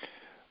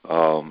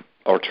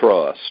or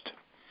trust.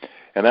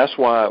 And that's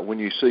why when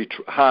you see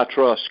high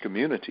trust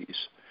communities,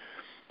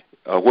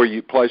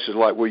 places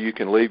like where you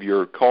can leave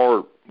your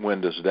car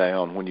windows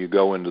down when you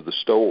go into the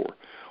store,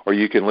 or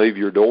you can leave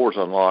your doors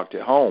unlocked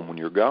at home when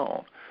you're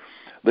gone.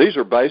 These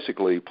are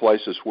basically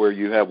places where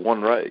you have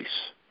one race,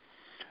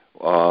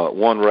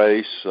 one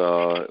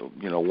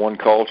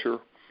culture,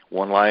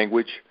 one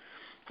language,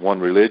 one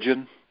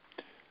religion,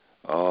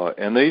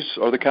 and these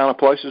are the kind of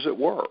places that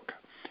work.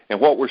 And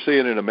what we're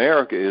seeing in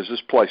America is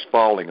this place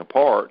falling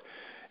apart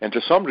and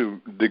to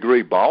some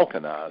degree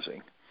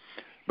balkanizing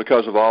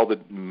because of all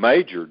the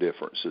major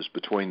differences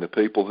between the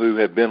people who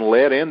have been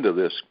led into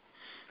this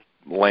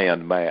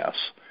land mass.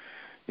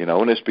 And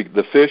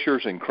the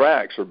fissures and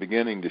cracks are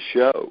beginning to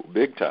show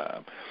big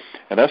time.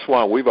 And that's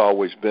why we've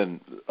always been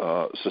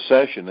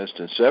secessionists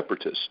and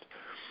separatists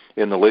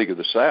in the League of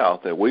the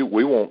South, that we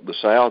want the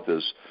South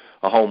as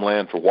a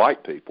homeland for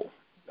white people,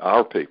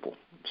 our people,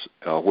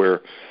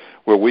 where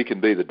we can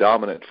be the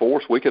dominant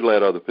force. We could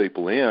let other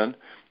people in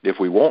if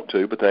we want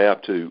to, but they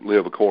have to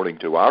live according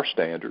to our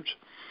standards.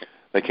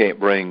 They can't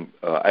bring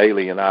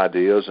alien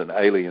ideas and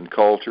alien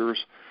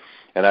cultures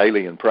and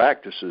alien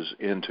practices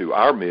into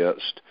our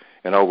midst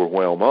and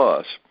overwhelm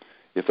us.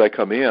 If they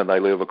come in, they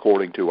live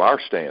according to our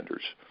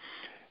standards.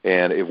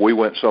 And if we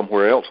went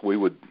somewhere else, we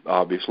would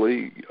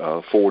obviously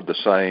afford the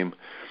same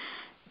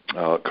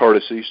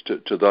courtesies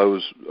to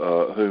those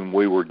whom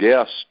we were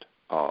guests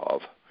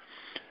of.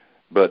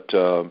 But,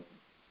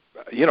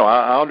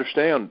 I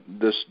understand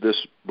this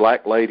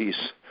black lady's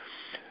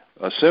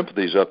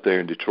sympathies up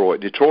there in Detroit.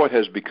 Detroit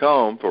has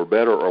become, for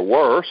better or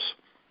worse,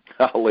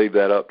 I'll leave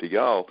that up to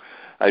y'all,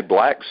 a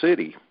black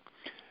city.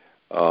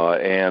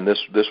 And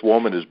this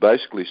woman is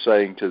basically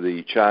saying to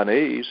the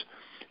Chinese,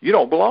 you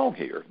don't belong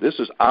here. This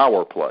is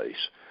our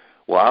place.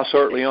 Well, I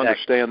certainly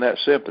understand that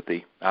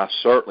sympathy.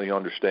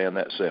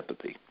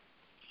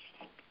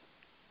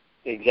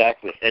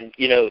 Exactly. And,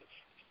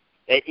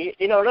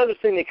 another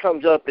thing that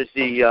comes up is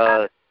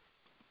the,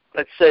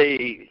 let's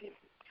say,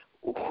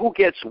 who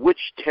gets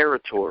which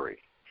territory.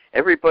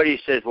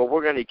 Everybody says, well,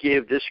 we're going to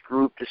give this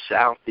group the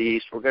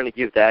Southeast. We're going to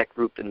give that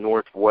group the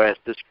Northwest.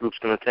 This group's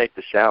going to take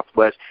the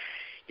Southwest.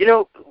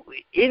 In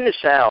the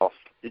South,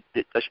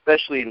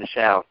 especially in the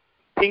South,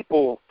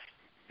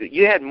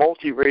 you had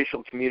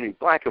multiracial community,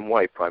 black and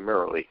white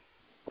primarily,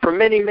 for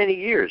many, many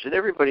years, and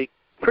everybody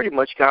pretty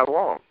much got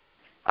along.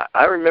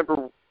 I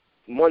remember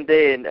one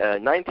day in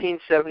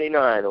 1979,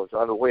 I was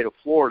on the way to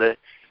Florida,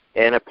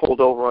 and I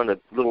pulled over on a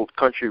little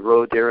country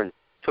road there and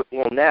took a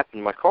little nap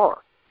in my car.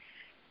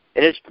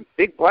 And this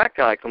big black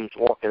guy comes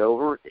walking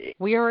over.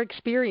 We are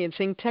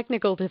experiencing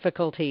technical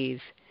difficulties.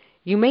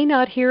 You may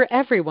not hear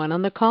everyone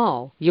on the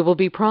call. You will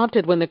be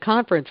prompted when the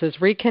conference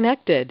is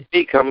reconnected.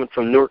 Me coming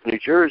from Newark, New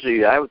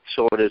Jersey, I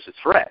saw it as a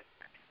threat.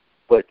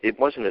 But it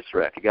wasn't a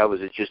threat. The guy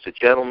was just a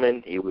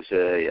gentleman. He was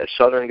a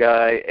Southern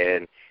guy,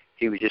 and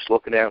he was just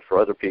looking out for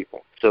other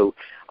people. So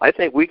I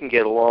think we can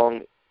get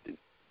along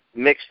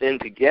mixed in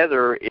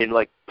together in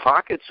like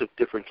pockets of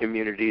different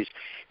communities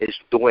is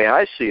the way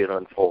I see it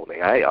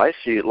unfolding. I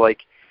see it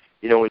like,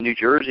 in New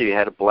Jersey you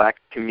had a black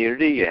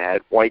community, you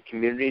had white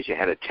communities, you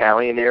had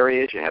Italian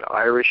areas, you had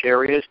Irish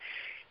areas,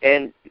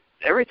 and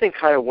everything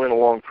kind of went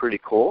along pretty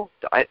cool.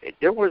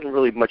 There wasn't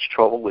really much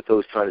trouble with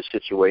those kind of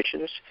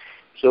situations.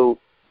 So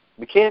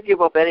we can't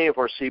give up any of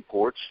our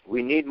seaports.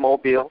 We need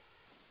Mobile.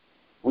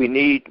 We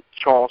need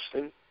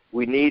Charleston.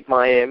 We need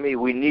Miami.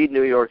 We need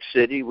New York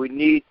City. We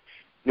need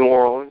New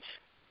Orleans.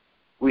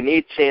 We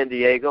need San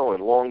Diego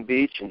and Long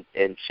Beach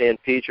and San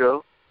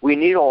Pedro. We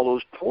need all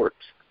those ports.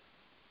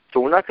 So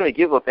we're not going to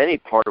give up any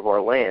part of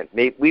our land.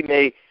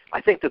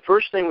 I think the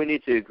first thing we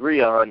need to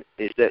agree on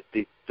is that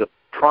the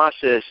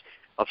process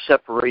of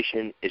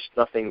separation is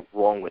nothing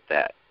wrong with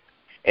that.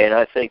 And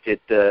I think that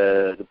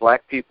the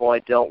black people I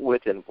dealt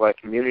with in the black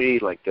community,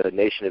 like the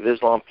Nation of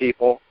Islam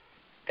people,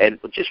 and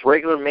just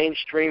regular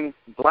mainstream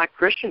black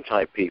Christian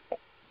type people,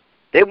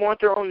 they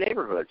want their own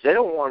neighborhoods. They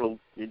don't want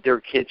their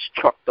kids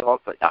trucked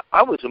off.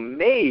 I was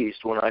amazed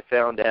when I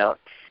found out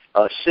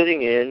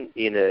sitting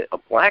in a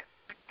black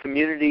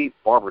community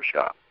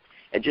barbershop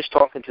and just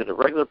talking to the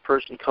regular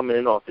person coming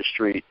in off the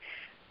street,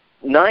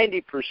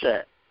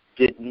 90%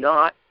 did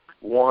not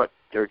want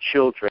their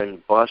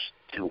children bused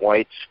to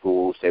white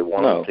schools. They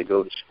wanted them to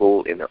go to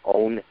school in their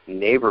own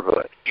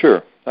neighborhood.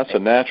 Sure. That's a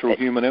natural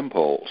human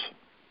impulse.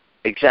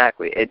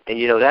 Exactly. And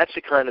that's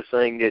the kind of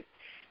thing that,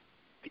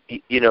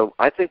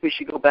 I think we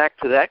should go back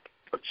to that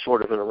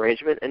sort of an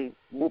arrangement, and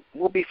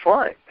we'll be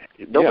fine.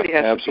 Nobody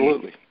has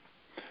absolutely. To be,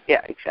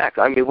 yeah,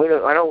 exactly. I mean,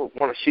 I don't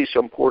want to see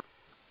some poor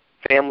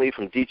family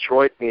from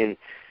Detroit being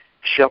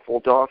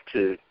shuffled off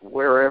to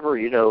wherever,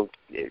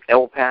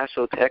 El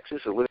Paso,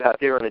 Texas, or live out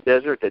there in the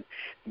desert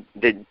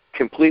that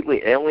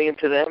completely alien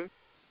to them.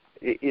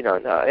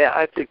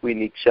 I think we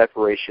need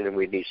separation and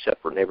we need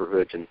separate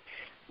neighborhoods, and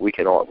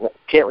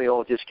can't we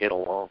all just get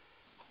along?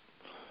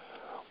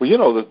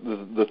 Well,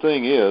 the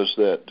thing is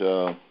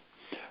that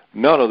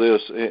none of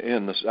this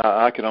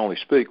I can only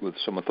speak with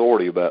some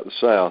authority about the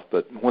South,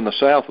 but when the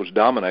South was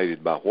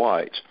dominated by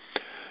whites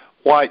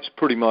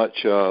pretty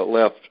much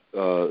left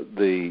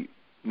the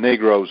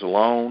Negroes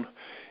alone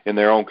in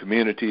their own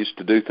communities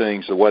to do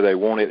things the way they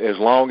wanted, as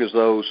long as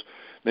those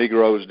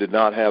Negroes did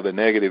not have a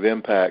negative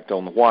impact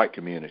on the white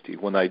community.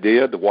 When they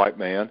did, the white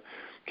man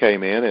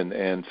came in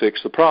and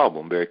fixed the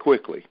problem very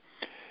quickly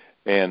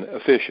and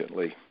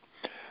efficiently.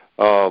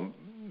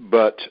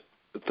 But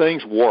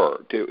things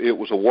worked. It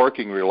was a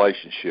working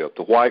relationship.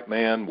 The white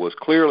man was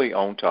clearly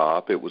on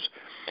top. It was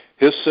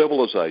his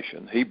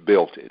civilization. He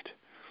built it.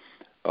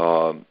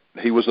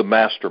 He was the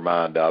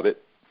mastermind of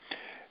it,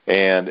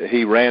 and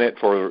he ran it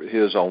for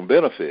his own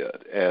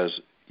benefit, as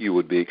you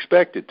would be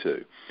expected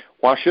to.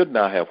 Why shouldn't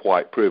I have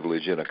white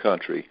privilege in a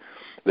country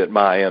that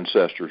my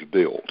ancestors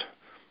built.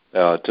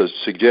 To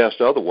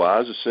suggest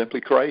otherwise is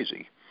simply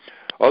crazy.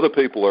 Other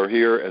people are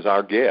here as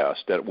our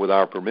guests with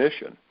our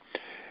permission.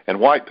 And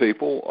white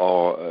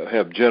people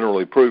have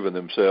generally proven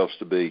themselves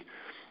to be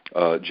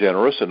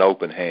generous and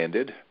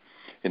open-handed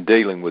in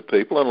dealing with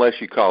people, unless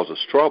you cause us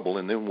trouble,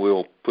 and then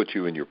we'll put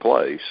you in your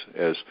place,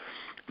 as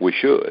we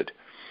should.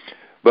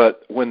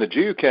 But when the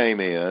Jew came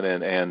in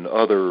and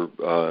other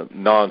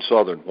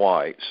non-Southern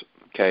whites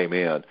came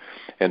in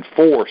and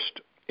forced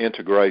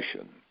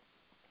integration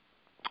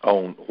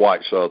on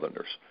white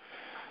Southerners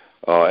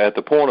at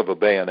the point of a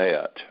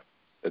bayonet,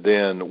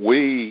 then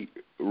we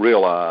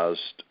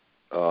realized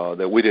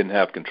that we didn't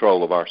have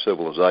control of our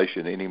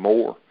civilization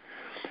anymore.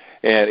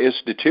 And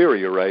it's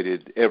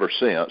deteriorated ever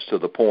since, to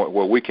the point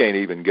where we can't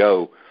even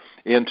go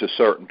into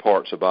certain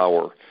parts of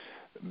our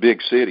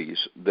big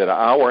cities that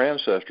our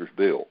ancestors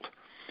built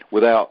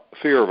without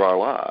fear of our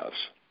lives.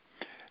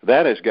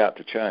 That has got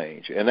to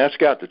change, and that's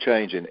got to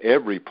change in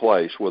every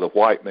place where the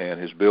white man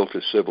has built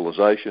his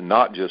civilization,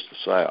 not just the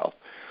South.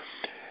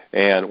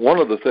 And one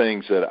of the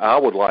things that I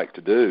would like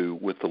to do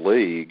with the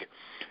League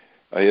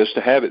is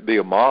to have it be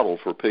a model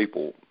for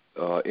people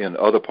in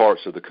other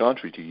parts of the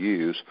country to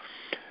use,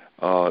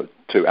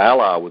 to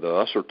ally with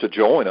us or to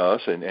join us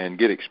and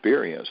get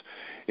experience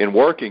in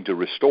working to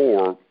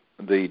restore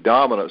the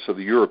dominance of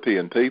the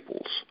European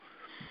peoples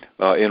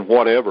in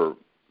whatever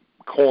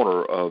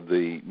corner of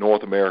the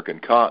North American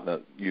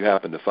continent you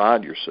happen to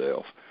find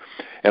yourself,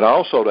 and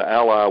also to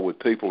ally with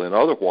people in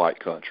other white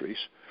countries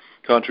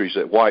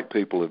that white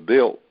people have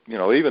built,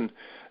 even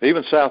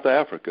South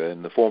Africa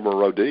and the former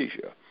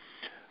Rhodesia,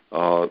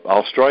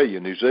 Australia,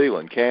 New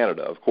Zealand,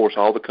 Canada, of course,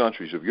 all the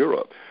countries of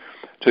Europe,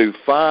 to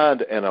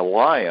find an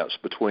alliance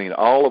between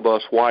all of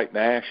us white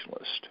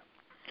nationalists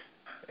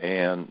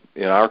and,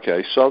 in our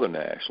case, Southern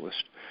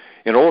nationalists,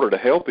 in order to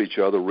help each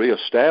other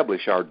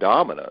reestablish our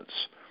dominance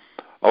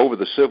over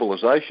the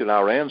civilization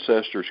our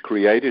ancestors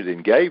created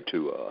and gave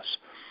to us.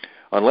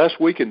 Unless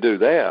we can do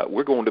that,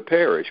 we're going to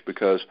perish,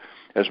 because,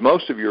 as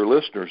most of your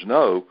listeners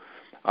know,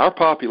 our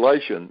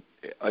population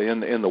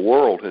in the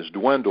world has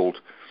dwindled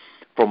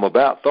from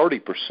about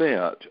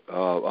 30%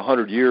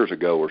 100 years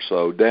ago or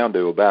so down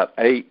to about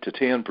 8 to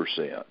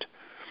 10%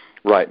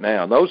 right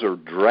now. And those are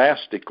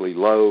drastically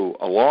low,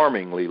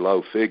 alarmingly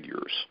low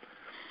figures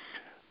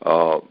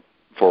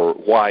for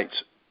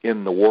whites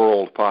in the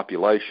world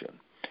population.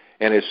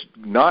 And it's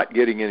not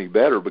getting any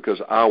better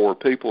because our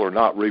people are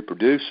not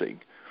reproducing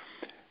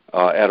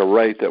at a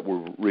rate that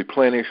will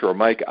replenish or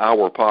make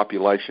our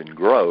population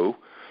grow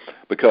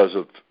because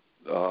of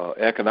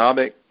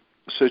economic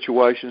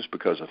situations,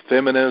 because of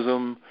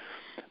feminism,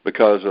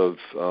 because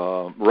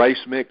of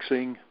race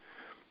mixing,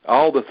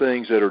 all the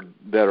things that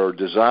are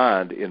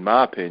designed, in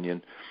my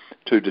opinion,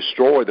 to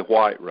destroy the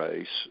white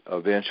race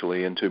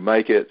eventually and to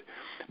make it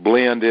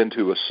blend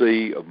into a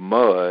sea of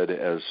mud,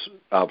 as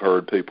I've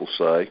heard people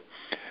say.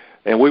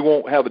 And we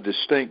won't have a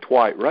distinct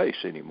white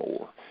race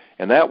anymore.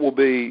 And that will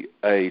be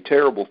a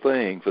terrible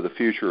thing for the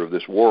future of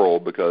this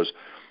world, because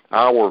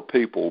our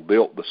people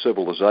built the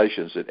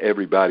civilizations that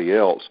everybody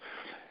else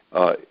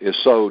is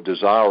so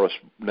desirous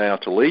now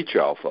to leech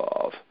off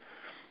of.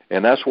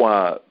 And that's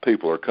why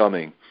people are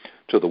coming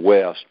to the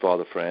West,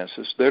 Father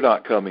Francis. They're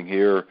not coming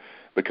here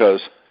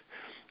because,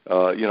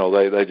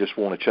 they just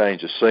want to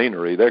change the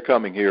scenery. They're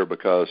coming here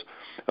because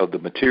of the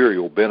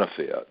material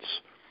benefits,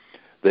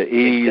 the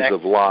ease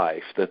of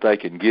life that they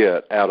can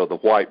get out of the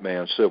white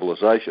man's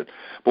civilization.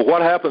 But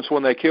what happens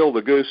when they kill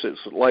the goose that's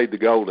laid the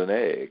golden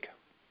egg?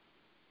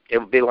 It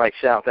would be like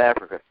South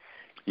Africa.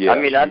 Yes,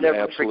 I'll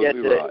never forget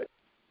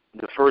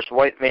the first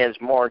white man's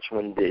march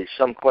when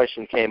some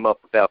question came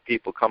up about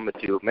people coming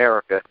to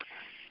America,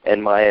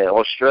 and my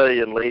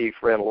Australian lady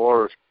friend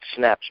Laura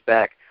snaps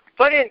back,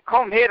 "They didn't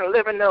come here to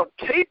live in no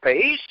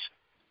teepees."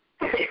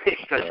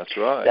 That's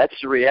right. That's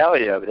the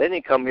reality of it. They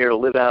didn't come here to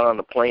live out on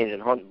the plains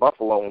and hunt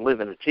buffalo and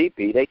live in a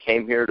teepee. They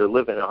came here to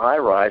live in a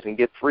high-rise and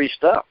get free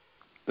stuff.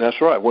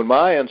 That's right. When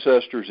my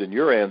ancestors and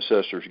your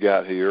ancestors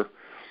got here,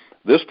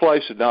 this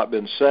place had not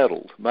been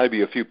settled.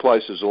 Maybe a few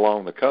places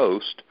along the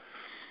coast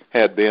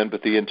had been,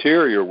 but the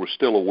interior was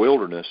still a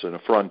wilderness and a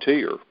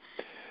frontier.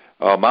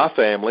 My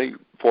family,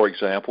 for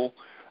example,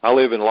 I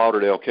live in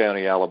Lauderdale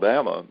County,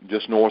 Alabama,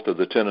 just north of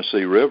the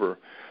Tennessee River.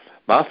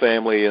 My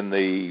family in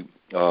the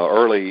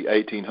early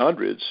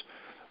 1800s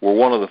were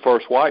one of the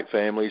first white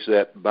families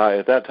that,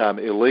 at that time,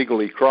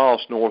 illegally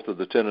crossed north of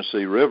the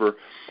Tennessee River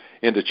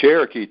into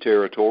Cherokee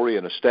territory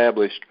and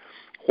established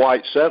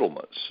white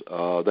settlements.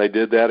 They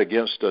did that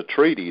against a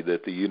treaty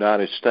that the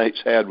United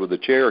States had with the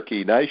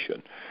Cherokee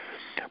Nation.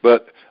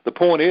 But the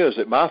point is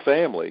that my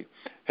family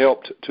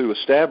helped to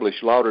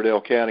establish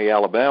Lauderdale County,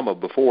 Alabama,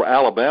 before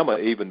Alabama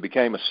even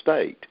became a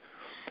state.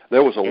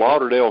 There was a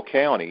Lauderdale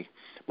County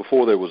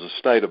before there was a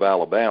state of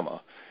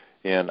Alabama.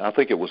 And I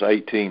think it was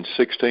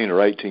 1816 or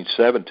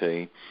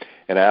 1817,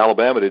 and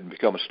Alabama didn't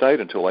become a state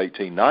until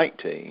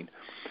 1819.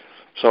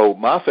 So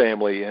my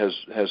family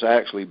has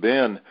actually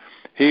been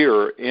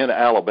here in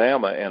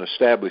Alabama and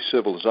established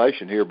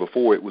civilization here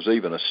before it was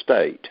even a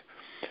state.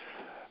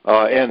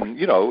 And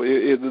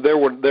there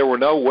were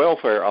no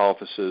welfare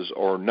offices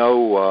or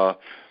no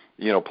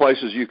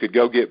places you could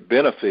go get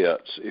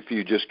benefits if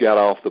you just got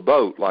off the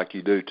boat like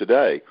you do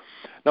today.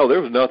 No,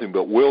 there was nothing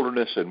but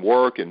wilderness and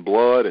work and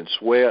blood and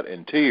sweat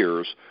and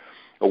tears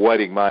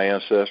awaiting my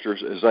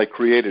ancestors as they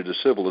created a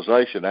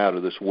civilization out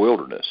of this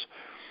wilderness.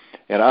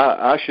 And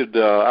I should be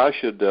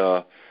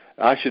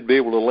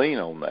able to lean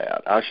on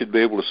that. I should be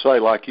able to say,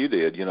 like you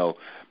did,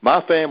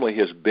 my family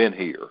has been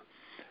here.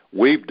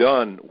 We've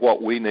done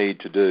what we need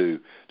to do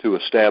to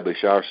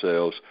establish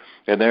ourselves,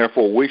 and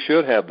therefore we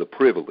should have the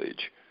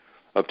privilege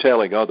of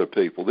telling other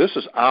people, this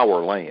is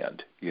our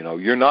land.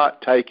 You're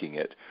not taking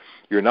it.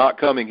 You're not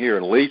coming here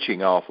and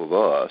leeching off of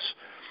us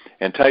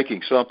and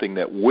taking something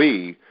that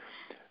we,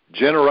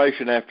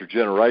 generation after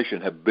generation,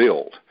 have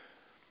built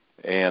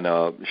and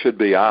should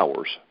be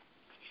ours.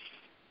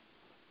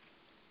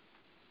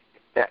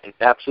 Yeah,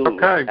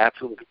 absolutely. Okay.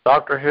 Absolutely.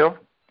 Dr. Hill,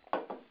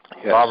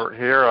 Yes. Robert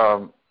here,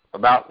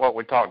 about what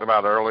we talked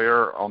about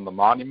earlier on the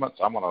monuments.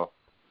 I'm going to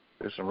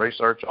do some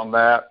research on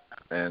that,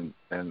 and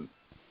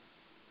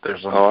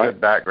there's some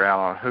good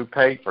background on who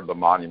paid for the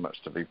monuments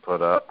to be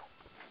put up.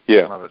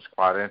 Yeah. Some of it's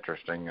quite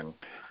interesting, and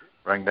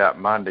bring that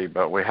Monday.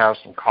 But we have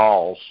some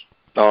calls.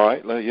 All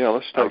right.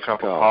 Let's take a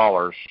couple some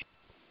callers.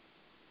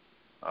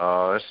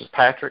 This is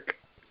Patrick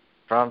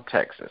from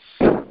Texas.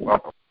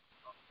 Welcome.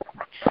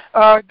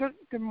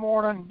 Good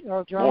morning,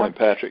 John. Morning,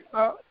 Patrick.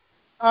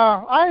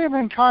 I am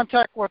in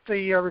contact with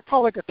the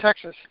Republic of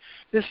Texas.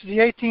 This is the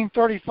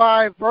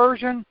 1835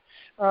 version.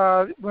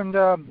 And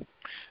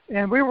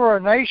we were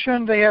a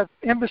nation. They had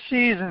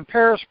embassies in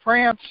Paris,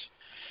 France,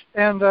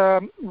 and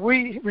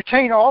we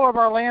retained all of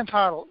our land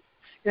titles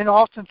in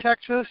Austin,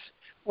 Texas,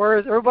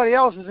 whereas everybody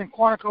else is in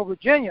Quantico,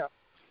 Virginia.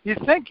 You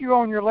think you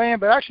own your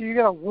land, but actually you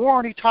get a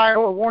warranty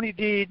title, a warranty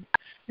deed,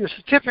 your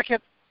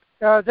certificate.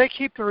 They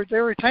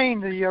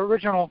retain the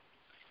original.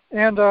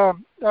 And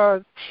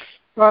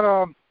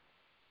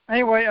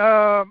anyway,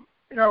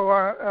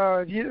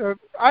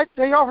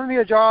 they offered me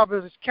a job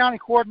as county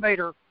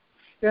coordinator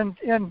in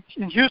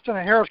Houston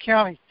and Harris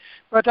County,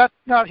 but that's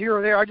not here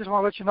or there. I just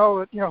want to let you know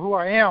that who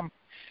I am.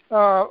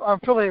 I'm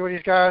affiliated with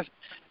these guys,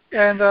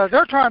 and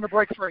they're trying to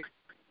break free.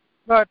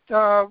 But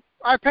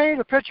I painted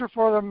a picture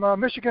for the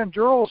Michigan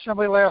General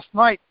Assembly last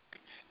night,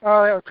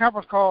 a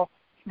conference call,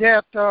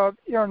 that in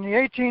the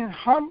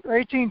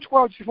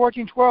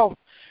 1812,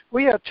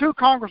 we had two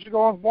Congresses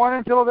going, one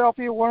in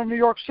Philadelphia, one in New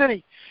York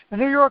City.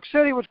 And New York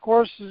City, of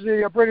course, is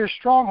the British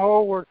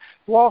stronghold where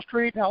Wall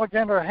Street and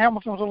Alexander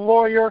Hamilton was a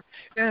lawyer,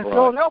 and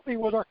Philadelphia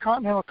was our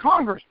Continental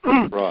Congress.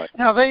 Right.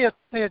 Now, they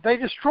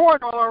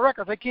destroyed all our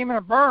records. They came in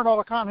and burned all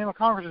the Continental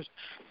Congress's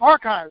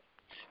archives.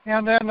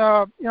 And then,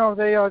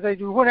 they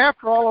went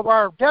after all of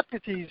our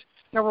deputies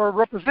that were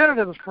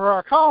representatives for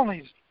our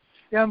colonies.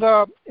 And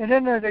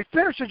then they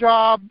finished the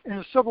job in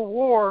the Civil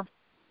War,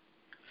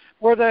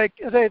 where they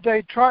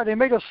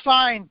made us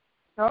sign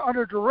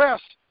under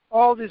duress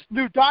all this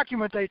new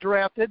document they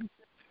drafted,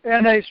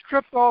 and they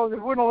stripped they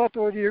wouldn't let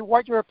the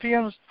white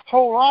Europeans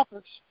hold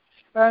office,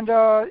 and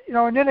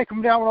and then they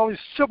come down with all these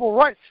civil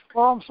rights.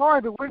 Well, I'm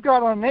sorry, but we've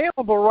got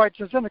unalienable rights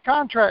that's in the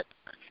contract,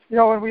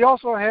 and we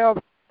also have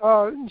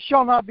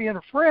shall not be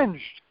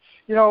infringed,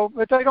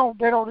 but they don't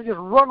just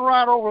run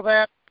right over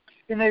that.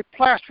 And they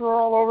plaster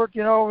all over it,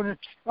 and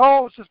it's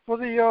just for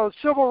the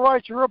civil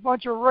rights. You're a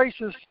bunch of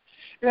racists,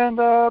 and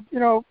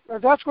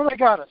that's where they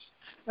got us.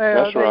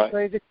 That's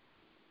right.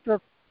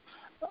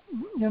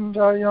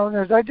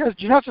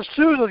 Justice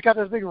Sousa's got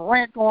this big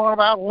rant going on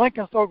about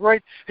Lincoln's so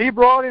great. He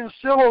brought in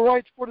civil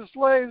rights for the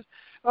slaves.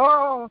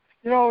 Oh,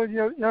 y'all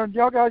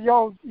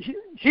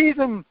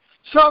heathen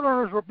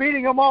Southerners were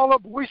beating them all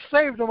up, but we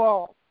saved them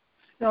all.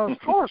 Of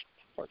course.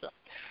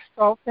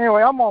 So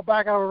anyway, I'm all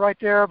back over right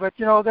there, but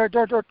they're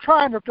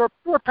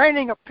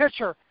painting a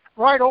picture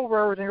right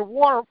over everything. They're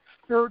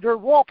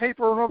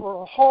wallpapering over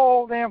a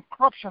whole damn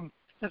corruption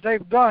that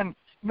they've done,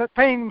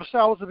 painting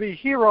themselves to be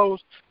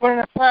heroes, but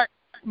in fact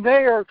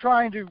they are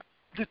trying to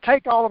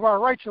take all of our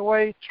rights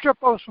away,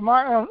 strip us from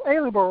our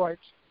alienable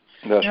rights.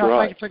 That's right.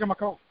 Thank you for taking my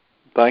call.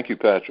 Thank you,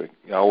 Patrick.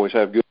 You always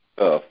have good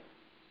stuff.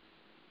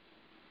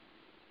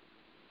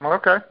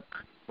 Okay,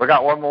 we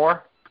got one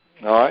more.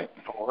 All right.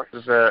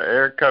 This is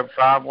area code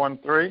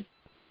 513.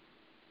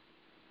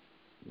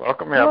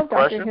 Welcome. You have a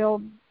question? Dr.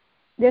 Hill.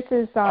 This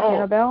is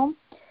Annabelle.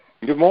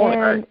 Good morning.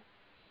 And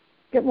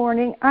good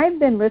morning. I've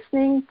been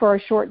listening for a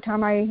short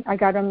time. I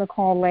got on the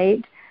call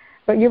late,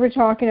 but you were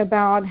talking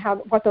about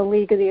what the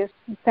League of the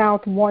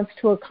South wants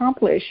to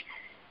accomplish.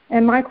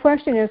 And my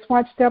question is,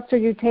 what steps are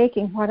you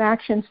taking? What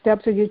action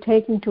steps are you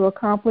taking to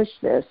accomplish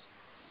this?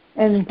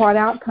 And what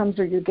outcomes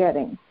are you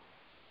getting?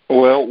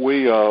 Well,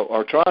 we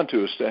are trying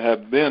to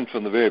have been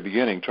from the very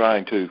beginning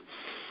trying to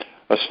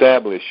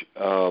establish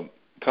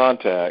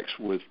contacts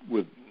with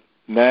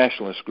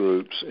nationalist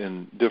groups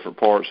in different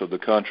parts of the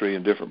country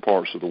and different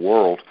parts of the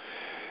world.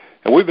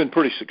 And we've been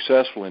pretty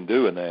successful in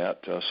doing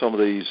that. Some of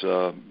these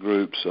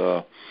groups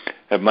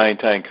have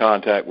maintained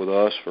contact with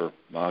us for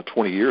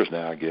 20 years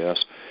now, I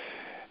guess.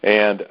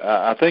 And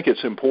I think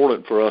it's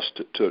important for us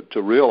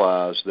to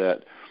realize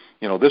that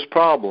this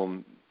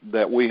problem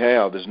that we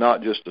have is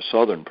not just a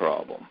Southern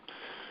problem.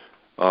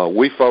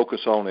 We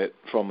focus on it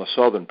from a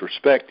Southern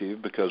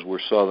perspective because we're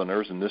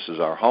Southerners and this is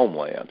our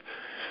homeland.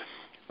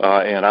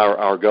 And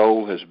our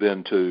goal has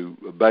been to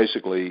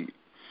basically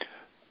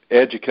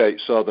educate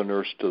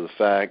Southerners to the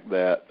fact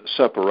that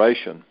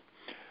separation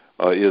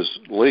is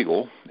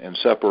legal, and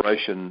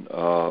separation,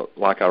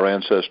 like our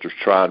ancestors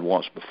tried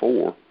once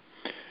before,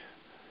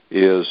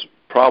 is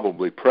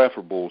probably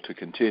preferable to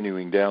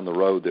continuing down the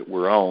road that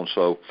we're on.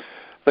 So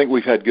I think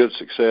we've had good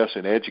success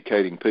in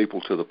educating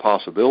people to the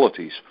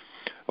possibilities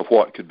of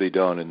what could be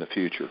done in the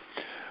future.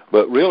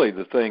 But really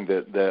the thing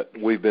that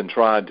we've been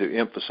trying to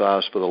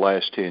emphasize for the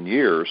last 10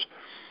 years,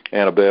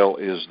 Annabelle,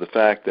 is the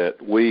fact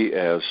that we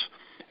as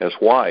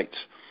whites,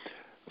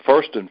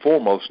 first and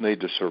foremost, need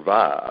to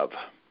survive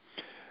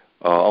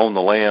on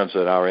the lands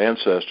that our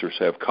ancestors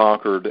have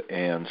conquered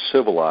and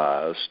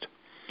civilized.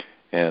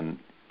 And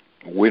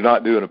we're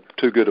not doing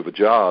too good of a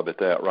job at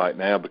that right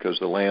now because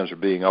the lands are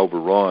being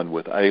overrun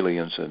with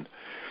aliens and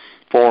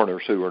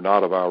foreigners who are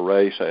not of our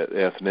race,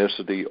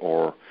 ethnicity,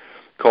 or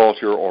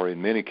culture, or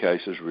in many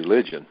cases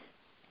religion.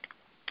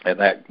 And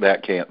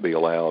that can't be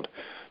allowed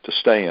to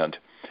stand.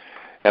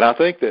 And I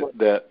think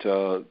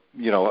that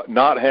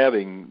not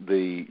having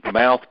the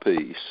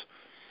mouthpiece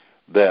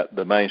that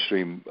the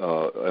mainstream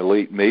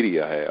elite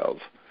media have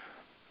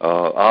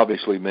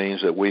obviously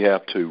means that we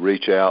have to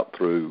reach out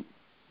through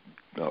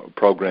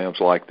programs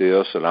like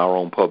this and our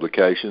own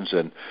publications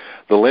and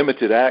the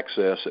limited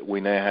access that we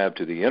now have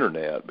to the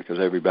internet, because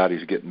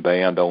everybody's getting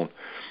banned on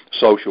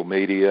social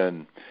media,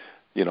 and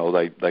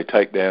they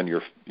take down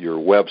your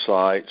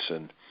websites,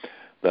 and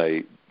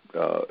they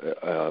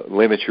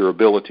limit your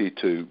ability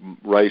to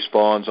raise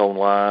funds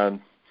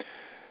online,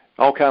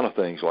 all kind of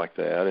things like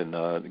that.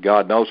 And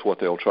God knows what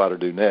they'll try to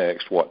do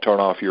next. What, turn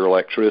off your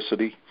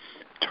electricity,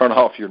 turn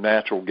off your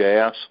natural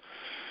gas?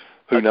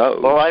 Who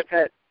knows? Well,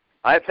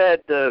 I've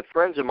had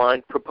friends of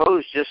mine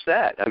propose just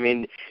that. I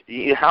mean,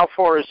 how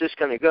far is this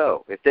going to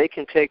go? If they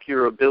can take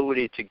your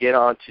ability to get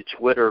onto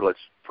Twitter,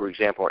 for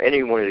example, or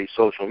any one of these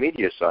social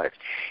media sites,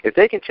 if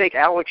they can take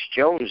Alex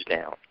Jones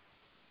down,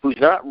 who's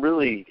not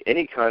really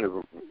any kind of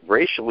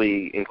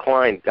racially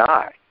inclined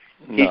guy,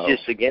 he's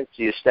just against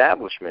the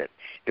establishment.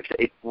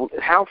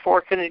 How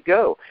far can it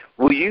go?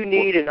 Will you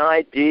need an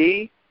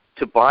ID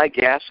to buy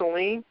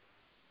gasoline?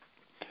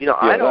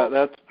 I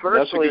don't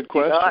personally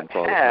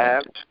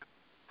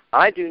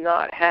I do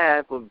not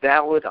have a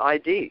valid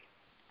ID,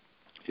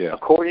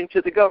 according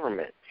to the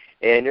government.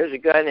 And there's a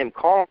guy named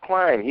Carl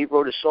Klein. He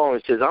wrote a song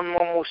that says, "I'm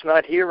almost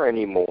not here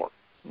anymore."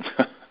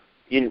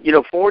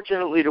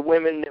 Fortunately, the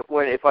women,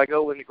 if I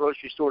go in the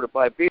grocery store to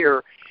buy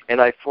beer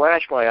and I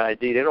flash my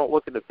ID, they don't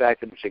look at the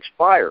fact that it's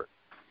expired.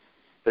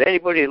 But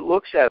anybody that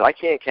looks at it, I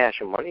can't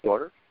cash a money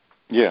order.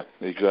 Yeah,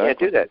 exactly. I can't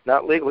do that.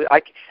 Not legally.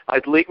 I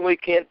legally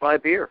can't buy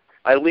beer.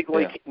 I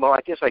legally, well,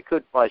 I guess I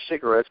could buy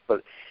cigarettes,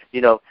 but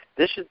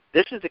this is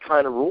the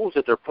kind of rules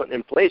that they're putting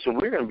in place,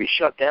 and we're going to be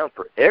shut down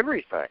for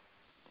everything.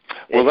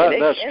 Well,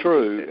 that's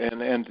true.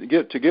 And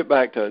to get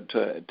back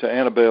to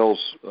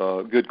Annabelle's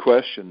good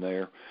question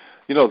there,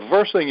 the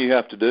first thing you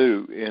have to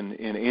do in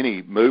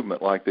any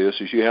movement like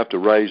this is you have to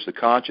raise the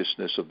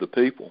consciousness of the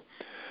people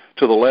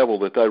to the level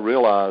that they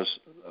realize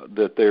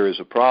that there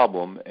is a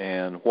problem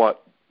and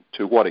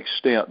to what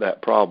extent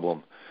that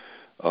problem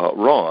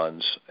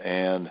runs.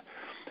 And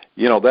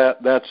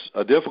that's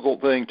a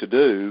difficult thing to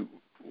do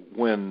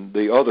when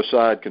the other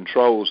side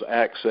controls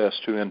access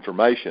to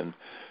information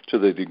to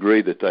the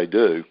degree that they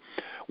do.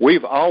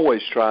 We've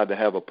always tried to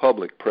have a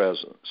public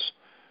presence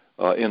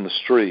in the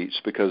streets,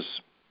 because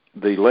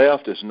the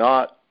left is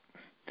not,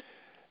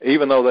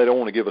 even though they don't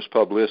want to give us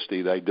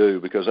publicity, they do,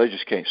 because they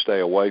just can't stay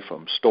away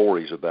from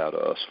stories about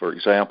us. For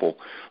example,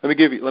 let me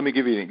give you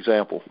an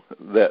example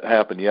that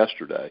happened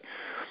yesterday.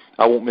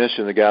 I won't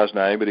mention the guy's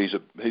name, but he's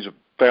a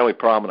fairly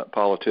prominent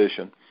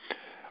politician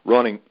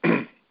running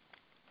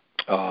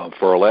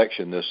for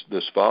election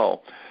this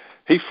fall.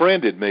 He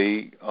friended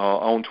me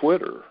on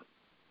Twitter,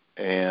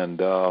 and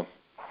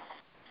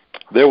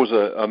there was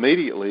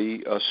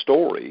immediately a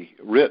story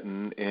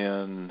written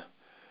in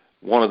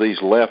one of these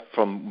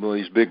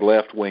big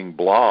left-wing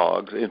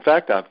blogs. In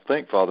fact, I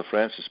think, Father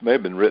Francis, may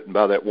have been written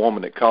by that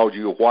woman that called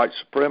you a white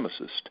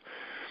supremacist.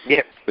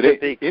 Yeah, but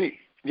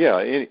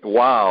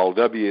Wild,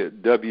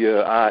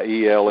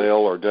 W-I-E-L-L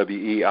or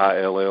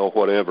W-E-I-L-L,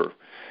 whatever.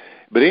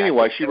 But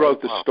anyway, she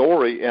wrote the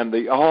story, and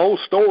the whole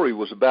story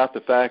was about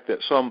the fact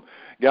that some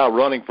guy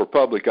running for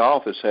public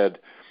office had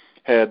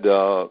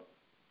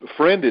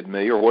friended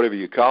me, or whatever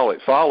you call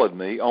it, followed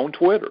me on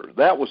Twitter.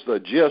 That was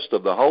the gist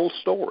of the whole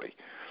story.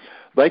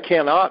 They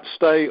cannot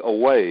stay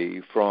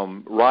away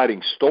from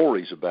writing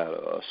stories about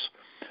us,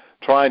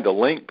 trying to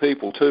link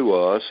people to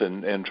us,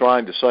 and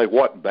trying to say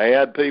what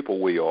bad people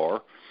we are.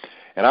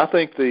 And I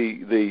think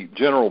the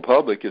general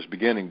public is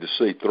beginning to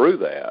see through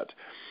that.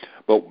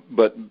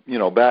 But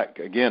back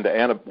again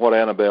to what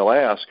Annabelle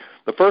asked,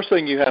 the first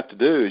thing you have to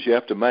do is you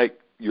have to make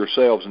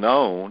yourselves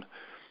known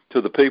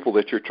to the people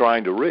that you're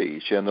trying to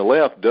reach. And the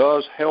left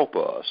does help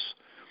us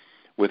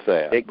with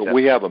that. But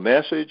we have a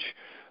message.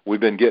 We've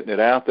been getting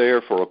it out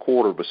there for a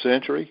quarter of a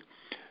century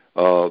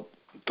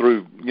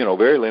through,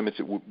 very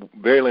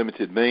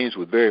limited means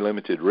with very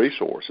limited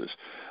resources.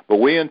 But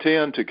we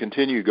intend to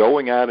continue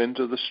going out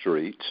into the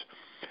streets,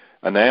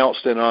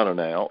 announced and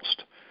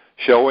unannounced,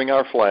 showing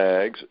our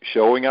flags,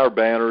 showing our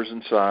banners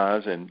and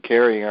signs, and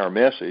carrying our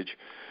message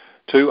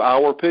to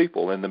our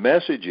people. And the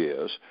message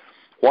is,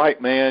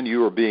 white man,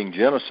 you are being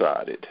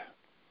genocided.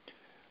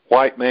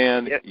 White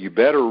man, you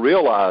better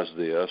realize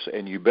this,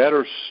 and you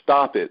better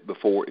stop it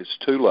before it's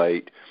too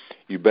late.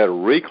 You better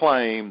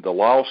reclaim the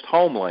lost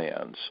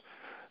homelands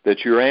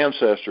that your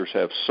ancestors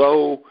have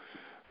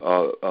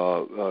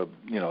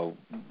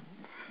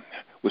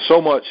with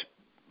so much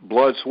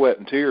blood, sweat,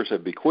 and tears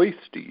have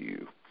bequeathed to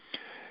you.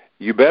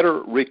 You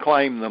better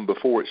reclaim them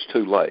before it's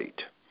too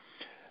late.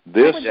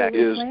 This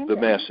is the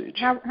message.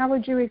 How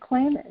would you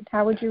reclaim it?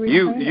 How would you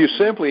reclaim it? You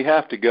simply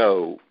have to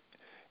go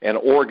and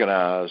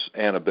organize,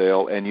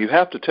 Annabelle, and you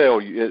have to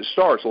it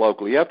starts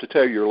locally. You have to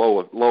tell your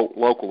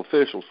local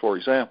officials, for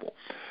example,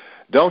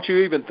 don't you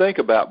even think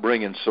about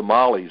bringing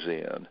Somalis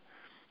in,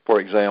 for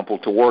example,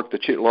 to work the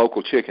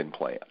local chicken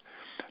plant.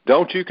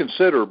 Don't you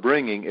consider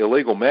bringing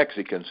illegal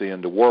Mexicans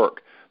in to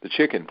work the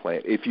chicken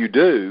plant. If you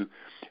do,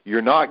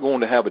 you're not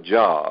going to have a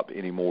job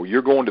anymore.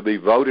 You're going to be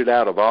voted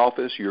out of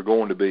office. You're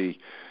going to be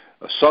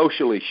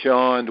socially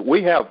shunned.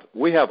 We have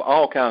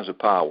all kinds of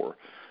power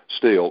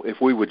still if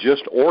we would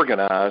just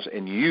organize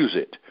and use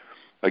it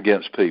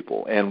against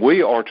people. And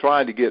we are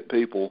trying to get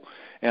people,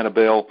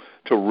 Annabelle,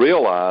 to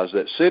realize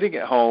that sitting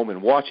at home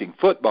and watching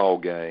football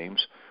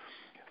games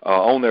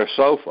on their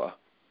sofa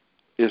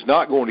is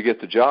not going to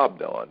get the job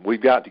done.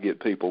 We've got to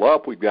get people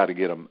up. We've got to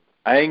get them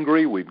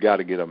angry. We've got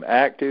to get them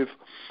active.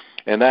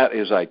 And that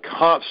is a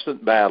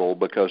constant battle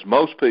because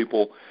most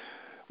people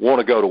want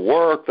to go to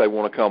work, they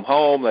want to come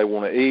home, they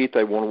want to eat,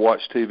 they want to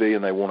watch TV,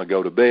 and they want to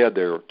go to bed.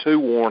 They're too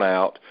worn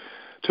out,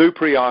 too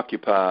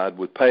preoccupied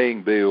with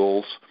paying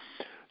bills,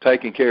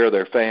 taking care of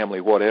their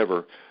family,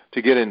 whatever,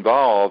 to get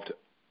involved.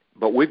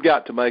 But we've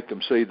got to make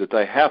them see that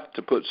they have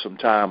to put some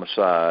time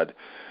aside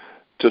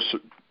to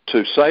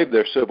save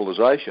their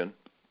civilization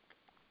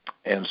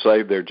and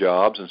save their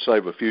jobs and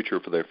save a future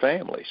for their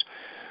families.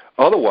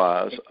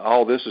 Otherwise,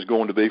 all this is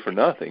going to be for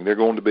nothing. They're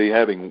going to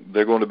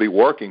be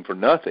working for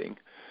nothing.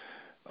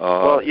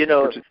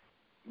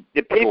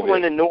 The people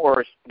in the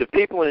north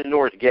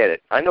get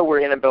it. I know where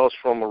Annabelle's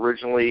from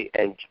originally,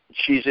 and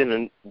she's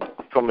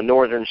from a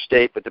northern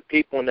state, but the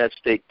people in that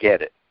state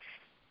get it.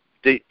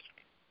 The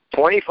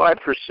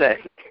 25%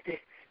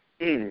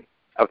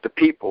 of the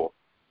people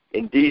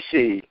in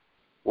D.C.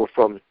 were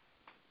from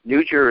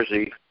New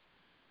Jersey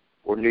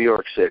or New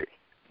York City.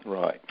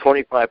 Right.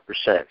 25%.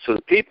 So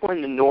the people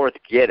in the north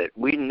get it.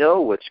 We know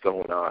what's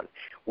going on.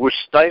 We're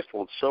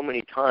stifled so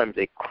many times.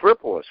 They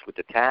cripple us with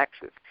the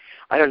taxes.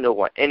 I don't know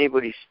why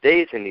anybody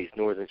stays in these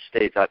northern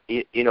states.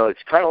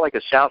 It's kind of like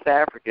a South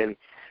African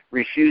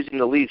refusing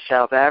to leave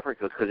South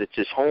Africa because it's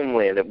his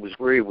homeland. It was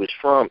where he was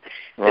from.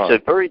 Right.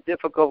 It's a very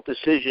difficult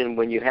decision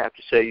when you have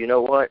to say, you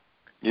know what,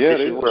 this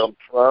is where I'm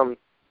from,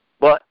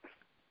 but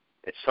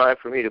it's time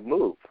for me to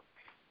move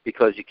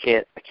because I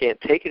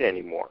can't take it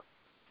anymore.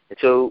 And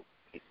so,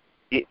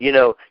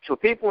 so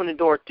people in the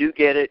north do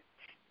get it.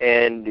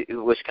 And it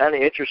was kind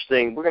of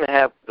interesting. We're going to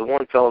have the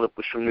one fellow that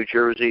was from New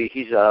Jersey.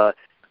 He's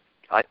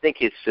I think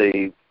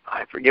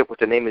I forget what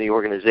the name of the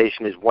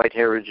organization is, White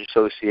Heritage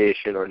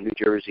Association or New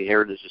Jersey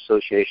Heritage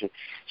Association,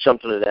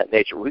 something of that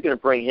nature. We're going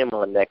to bring him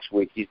on next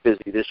week. He's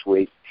busy this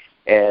week,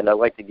 and I'd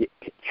like to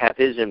have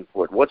his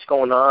input. What's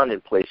going on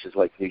in places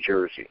like New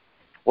Jersey?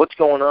 What's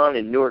going on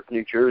in Newark,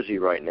 New Jersey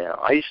right now?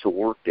 I used to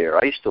work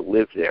there. I used to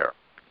live there.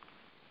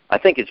 I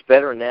think it's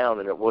better now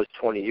than it was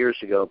 20 years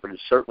ago, but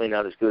it's certainly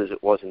not as good as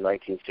it was in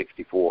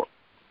 1964.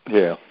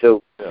 Yeah.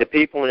 So the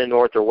people in the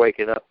north are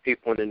waking up.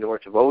 People in the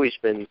north have always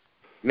been,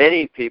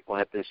 many people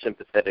have been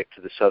sympathetic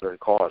to the Southern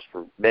cause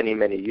for many,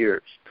 many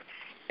years.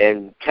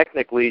 And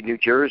technically, New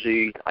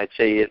Jersey, I'd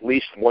say at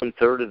least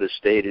one-third of the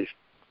state is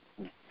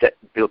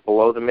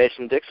below the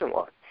Mason-Dixon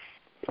line.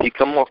 If you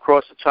come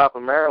across the top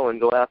of Maryland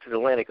and go out to the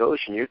Atlantic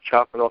Ocean, you're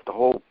chopping off the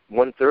whole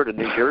one-third of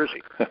New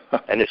Jersey.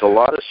 And there's a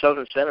lot of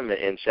Southern sentiment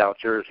in South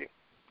Jersey.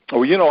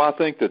 Well, I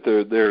think that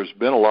there's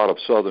been a lot of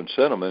Southern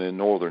sentiment in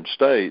northern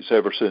states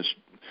ever since,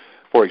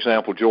 for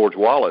example, George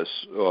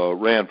Wallace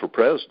ran for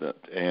president.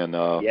 And,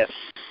 yes.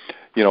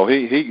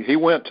 He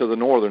went to the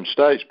northern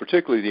states,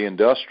 particularly the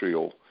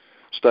industrial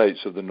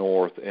states of the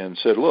north, and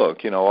said,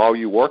 look, all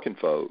you working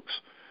folks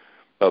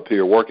up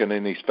here working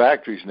in these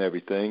factories and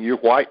everything, you're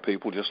white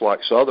people just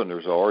like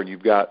Southerners are, and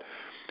you've got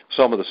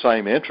some of the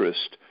same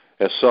interest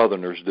as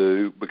Southerners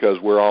do because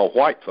we're all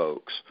white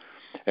folks.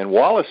 And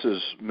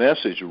Wallace's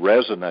message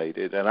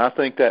resonated, and I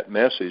think that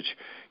message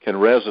can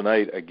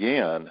resonate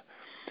again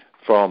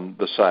from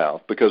the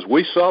South because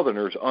we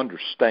Southerners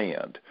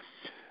understand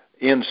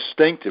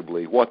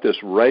instinctively what this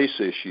race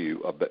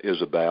issue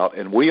is about,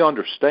 and we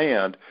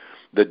understand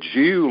the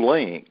Jew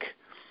link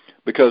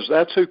because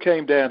that's who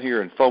came down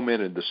here and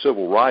fomented the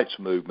civil rights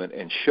movement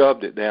and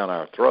shoved it down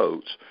our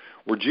throats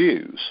were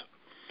Jews.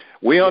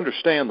 We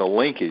understand the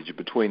linkage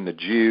between the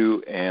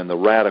Jew and the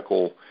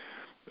radical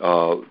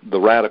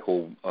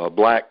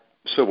black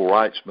civil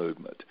rights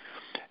movement.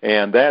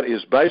 And that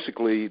is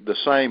basically the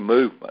same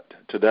movement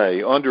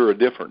today under a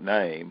different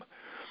name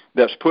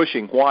that's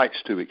pushing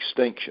whites to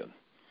extinction.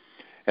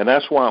 And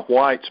that's why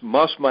whites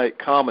must make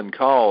common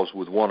cause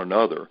with one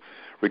another,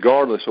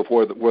 regardless of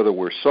whether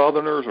we're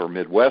Southerners or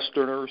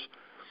Midwesterners,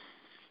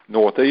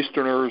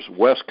 Northeasterners,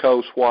 West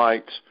Coast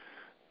whites,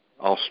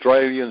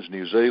 Australians,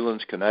 New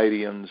Zealanders,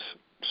 Canadians,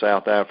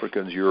 South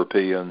Africans,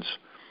 Europeans.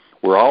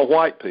 We're all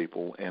white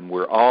people, and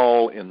we're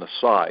all in the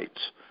sights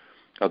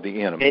of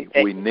the enemy.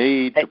 We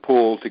need to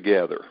pull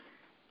together.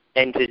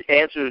 And to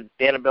answer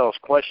Annabella's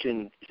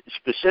question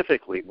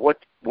specifically, what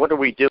are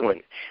we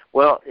doing?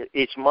 Well,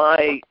 it's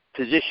my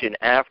position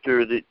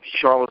after the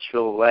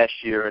Charlottesville last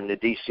year and the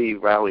D.C.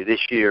 rally this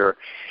year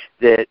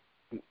that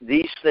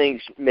these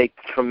things make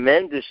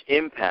tremendous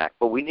impact,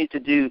 but we need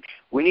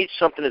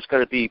something that's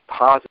going to be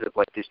positive,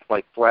 like this,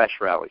 like flash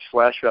rallies.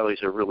 Flash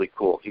rallies are really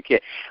cool.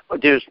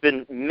 There's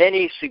been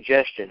many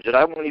suggestions, and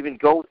I won't even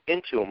go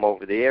into them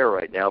over the air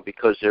right now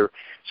because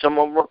some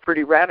of them are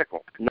pretty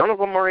radical. None of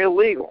them are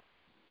illegal,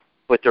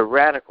 but they're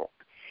radical.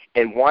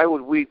 And why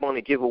would we want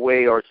to give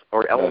away our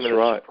element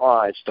of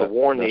surprise to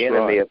warn the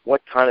enemy of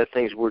what kind of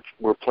things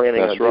we're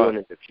planning on doing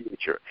in the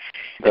future?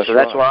 That's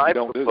why I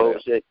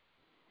propose that.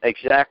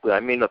 Exactly.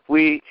 I mean,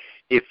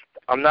 if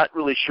I'm not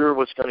really sure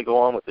what's going to go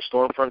on with the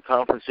Stormfront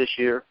Conference this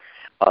year.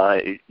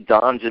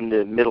 Don's in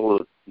the middle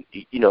of,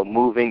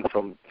 moving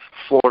from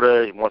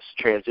Florida. He wants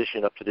to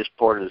transition up to this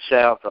part of the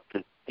South, up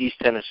to East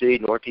Tennessee,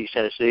 Northeast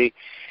Tennessee.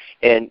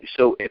 And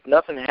so if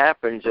nothing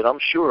happens, and I'm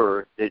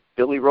sure that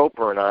Billy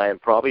Roper and I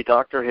and probably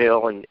Dr.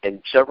 Hill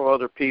and several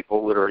other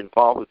people that are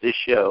involved with this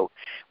show,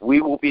 we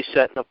will be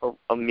setting up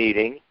a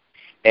meeting,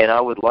 and I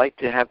would like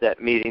to have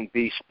that meeting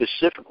be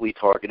specifically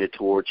targeted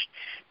towards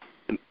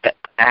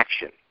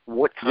action.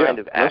 What kind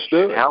of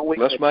action? Let's do it.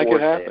 Let's make it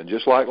happen,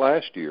 just like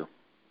last year.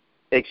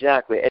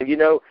 Exactly. And,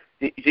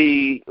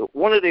 the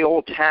one of the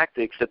old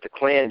tactics that the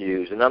Klan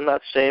used, and I'm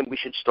not saying we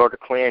should start a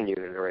Klan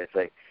unit or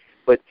anything,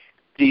 but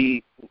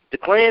the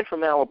Klan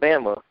from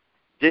Alabama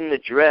didn't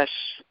address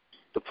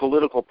the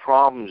political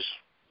problems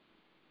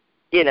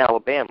in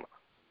Alabama.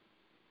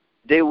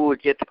 They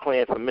would get the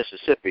Klan from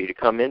Mississippi to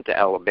come into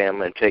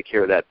Alabama and take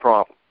care of that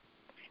problem,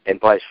 and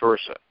vice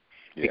versa.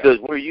 Yeah. Because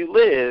where you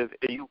live,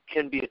 you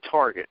can be a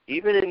target.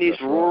 Even in these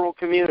rural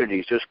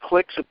communities, there's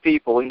cliques of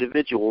people,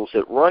 individuals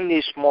that run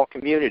these small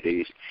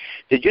communities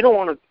that you don't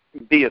want to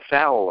be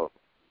afoul of.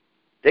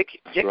 They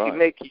can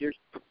make your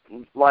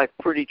life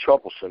pretty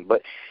troublesome.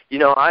 But,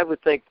 I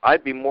would think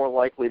I'd be more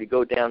likely to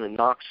go down to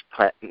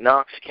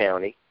Knox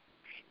County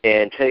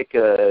and take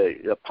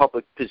a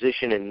public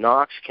position in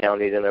Knox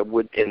County than I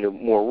would in the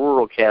more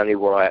rural county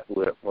where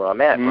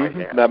I'm at right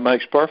now. That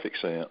makes perfect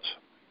sense.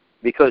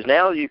 Because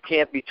now you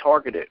can't be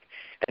targeted.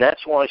 And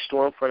that's why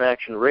Stormfront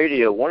Action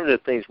Radio, one of the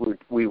things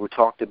we were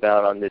talked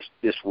about on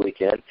this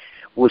weekend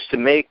was to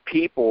make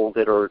people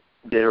that are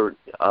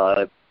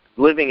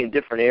living in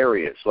different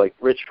areas, like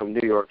Rich from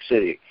New York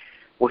City.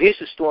 Well, he's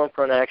a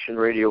Stormfront Action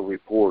Radio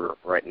reporter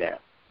right now.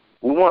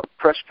 We want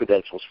press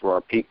credentials for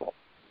our people.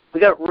 We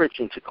got Rich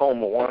in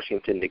Tacoma,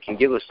 Washington, that can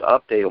give us the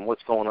update on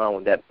what's going on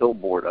with that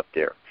billboard up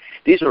there.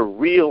 These are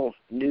real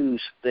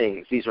news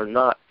things. These are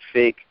not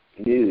fake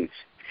news.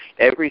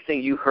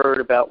 Everything you heard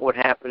about what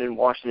happened in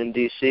Washington,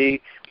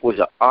 D.C. was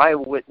an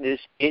eyewitness,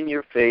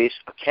 in-your-face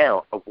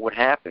account of what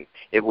happened.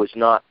 It was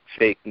not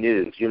fake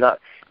news.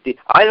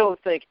 I don't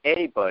think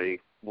anybody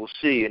will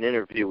see an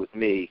interview with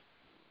me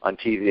on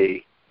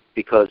TV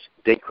because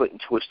they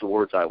couldn't twist the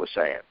words I was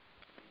saying.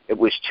 It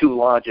was too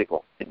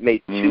logical. It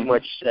made too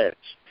much sense.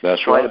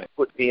 That's trying to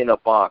put me in a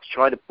box,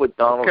 trying to put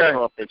Donald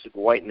Trump into the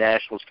white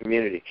nationalist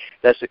community.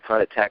 That's the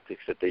kind of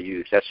tactics that they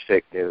use. That's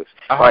fake news.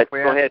 All right,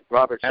 go ahead,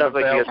 Robert. Sounds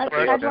like you have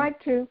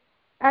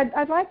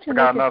I'd like to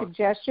make a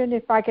suggestion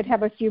if I could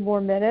have a few more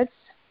minutes.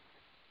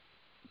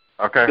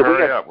 Okay,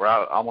 hurry up. We're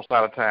almost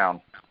out of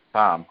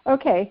time.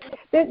 Okay.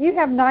 You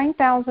have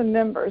 9,000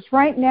 members.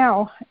 Right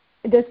now,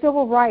 the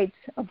civil rights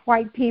of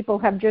white people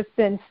have just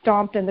been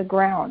stomped in the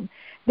ground.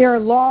 There are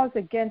laws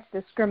against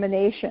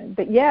discrimination,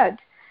 but yet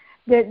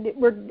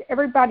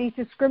everybody's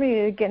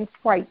discriminated against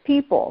white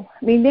people.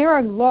 I mean, there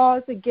are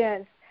laws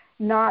against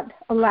not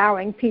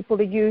allowing people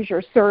to use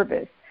your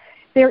service.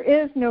 There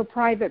is no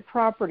private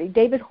property.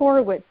 David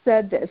Horowitz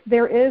said this.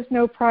 There is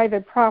no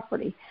private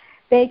property.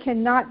 They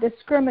cannot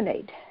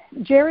discriminate.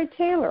 Jerry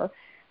Taylor,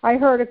 I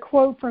heard a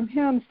quote from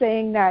him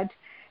saying that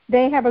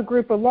they have a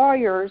group of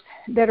lawyers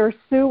that are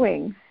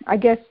suing, I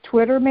guess,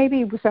 Twitter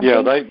maybe. Something.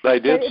 Yeah, they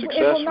did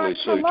successfully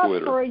sue Twitter. It will not come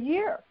up for a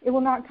year. It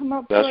will not come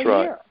up for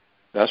a year.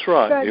 That's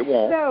right. But, it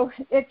won't. So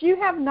if you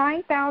have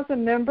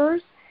 9,000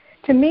 members,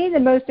 to me the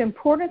most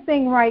important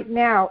thing right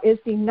now is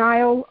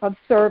denial of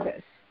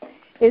service.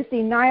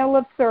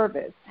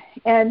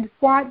 And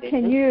what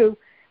can you,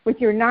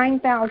 with your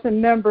 9,000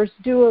 members,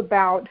 do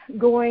about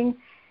doing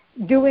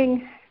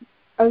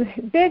a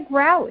big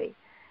rally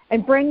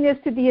and bring this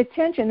to the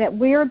attention that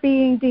we're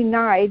being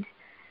denied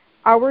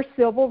our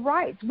civil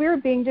rights. We're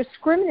being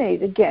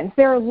discriminated against.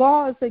 There are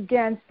laws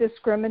against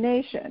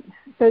discrimination.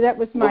 So that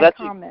was my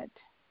comment.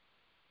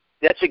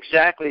 That's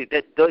exactly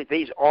that.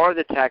 These are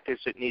the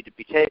tactics that need to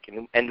be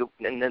taken, and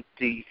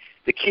the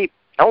key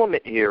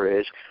element here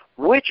is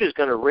which is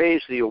going to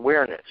raise the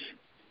awareness.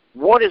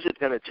 What is it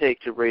going to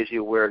take to raise the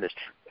awareness?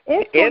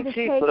 It's going to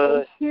take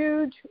a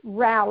huge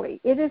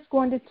rally. It is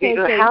going to take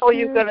a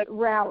huge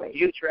rally.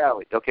 Huge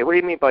rally. Okay, what do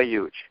you mean by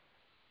huge?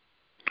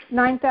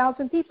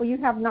 9,000 people. You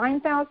have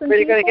 9,000 people? Where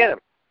are you going to get them?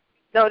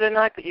 No, they're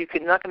not. You're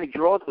not going to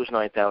draw those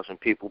 9,000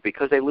 people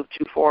because they live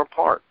too far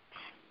apart.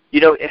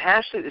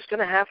 It's going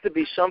to have to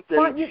be something.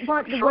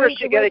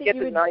 First, you got to get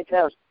to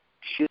 9,000.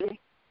 Excuse me?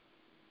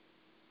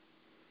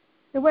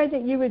 The way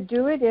that you would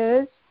do it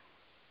is,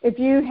 if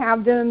you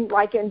have them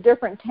like in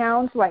different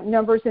towns, like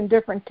numbers in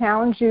different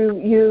towns,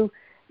 you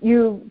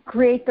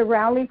create the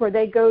rally where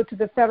they go to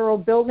the federal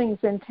buildings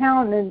in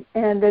town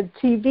and the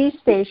TV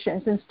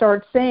stations and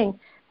start saying,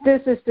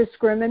 this is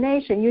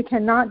discrimination. You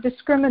cannot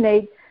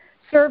discriminate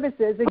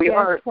services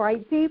against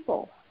white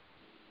people.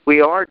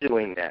 We are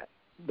doing that.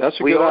 That's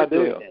a good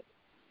idea.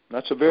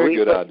 That's a very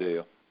good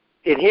idea.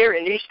 And here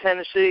in East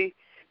Tennessee,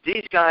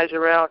 these guys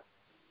are out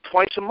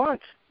twice a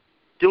month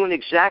doing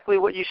exactly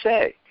what you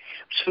say.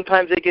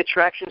 Sometimes they get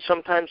traction,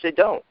 sometimes they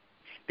don't,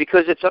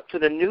 because it's up to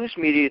the news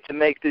media to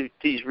make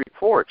these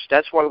reports.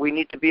 That's why we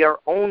need to be our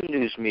own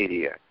news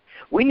media.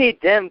 We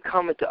need them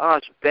coming to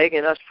us,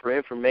 begging us for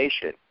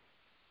information.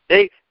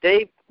 They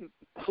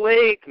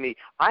plagued me.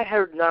 I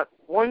heard not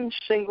one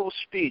single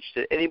speech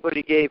that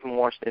anybody gave in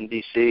Washington,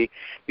 D.C.,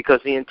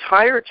 because the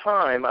entire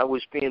time I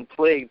was being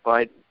plagued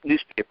by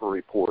newspaper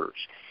reporters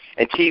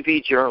and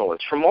TV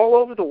journalists from all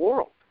over the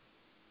world,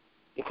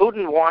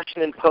 including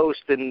Washington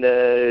Post and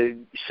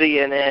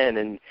CNN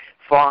and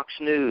Fox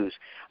News.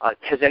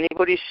 Has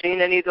anybody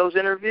seen any of those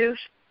interviews?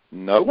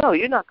 No. No,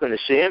 you're not going to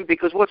see them,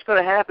 because what's going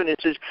to happen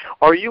is,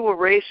 are you a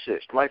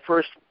racist? My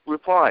first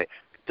reply,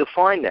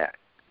 define that.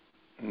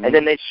 And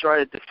then they try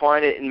to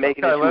define it and make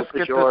it into a pejorative. Let's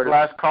get this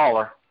last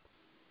caller.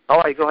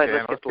 All right, go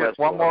ahead. Let's get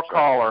one more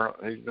caller.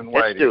 He's been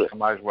waiting. Let's do it.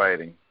 Somebody's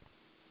waiting.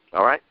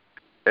 All right.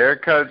 Area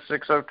code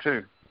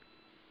 602.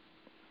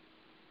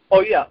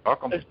 Oh, yeah.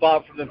 Welcome. It's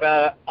Bob from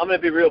Nevada. I'm going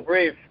to be real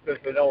brief because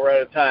we know we're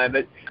out of time.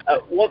 But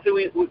one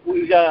thing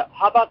we got,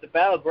 how about the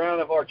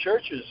battleground of our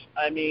churches?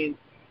 I mean,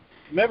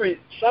 remember,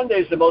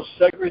 Sunday's the most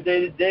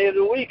segregated day of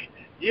the week.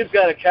 You've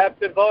got a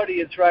captive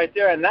audience right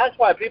there, and that's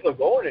why people are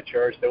going to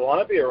church. They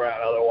want to be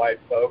around other white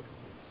folk,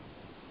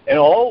 and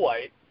all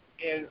white.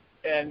 And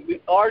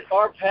our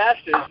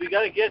pastors, we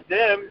got to get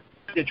them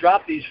to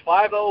drop these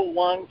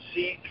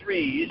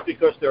 501c3s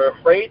because they're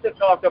afraid to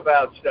talk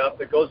about stuff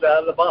that goes out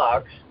of the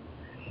box,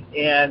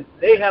 and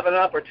they have an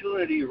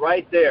opportunity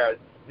right there.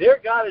 Their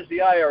God is the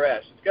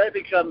IRS. It's got to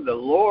become the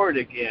Lord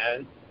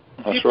again.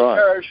 That's people right.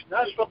 perish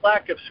not for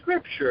lack of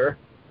scripture,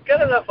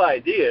 got enough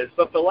ideas,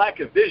 but for lack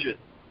of vision.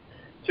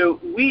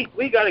 So we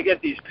got to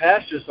get these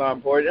pastors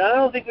on board. And I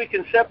don't think we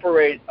can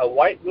separate a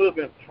white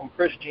movement from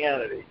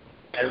Christianity.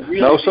 And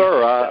really no,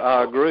 sir,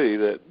 I agree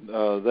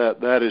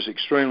that is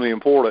extremely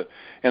important.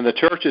 And the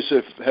churches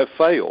have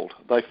failed.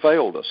 They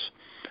failed us.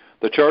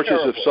 The churches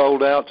have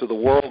sold out to the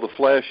world, the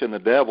flesh, and the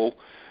devil,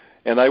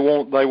 and they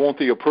want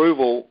the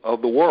approval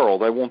of the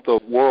world. They want the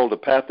world to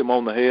pat them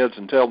on the heads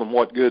and tell them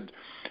what good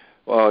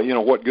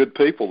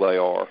people they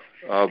are.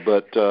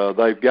 But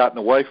they've gotten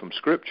away from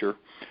Scripture.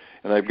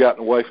 And they've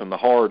gotten away from the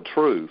hard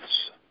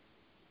truths.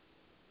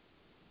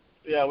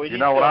 Yeah, we need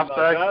what I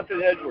say?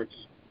 Jonathan Edwards.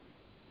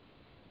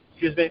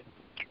 Excuse me?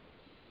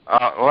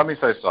 Let me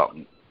say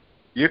something.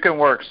 You can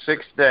work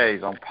 6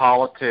 days on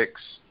politics,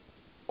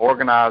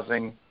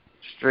 organizing,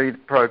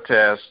 street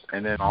protests,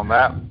 and then on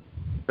that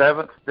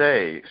 7th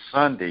day,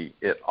 Sunday,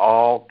 it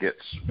all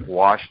gets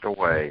washed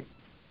away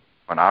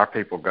when our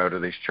people go to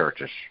these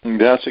churches.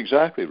 That's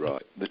exactly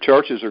right. The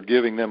churches are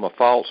giving them a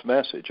false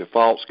message, a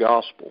false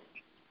gospel.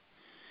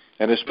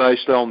 And it's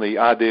based on the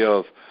idea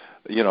of,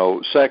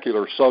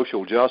 secular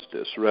social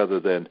justice rather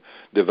than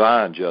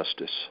divine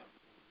justice.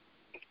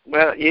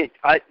 Well,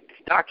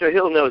 Dr.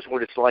 Hill knows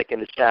what it's like in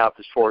the South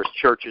as far as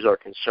churches are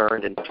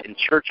concerned, and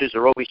churches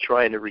are always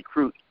trying to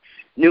recruit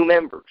new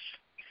members.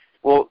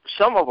 Well,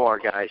 some of our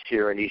guys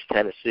here in East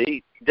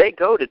Tennessee, they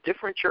go to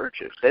different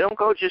churches. They don't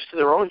go just to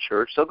their own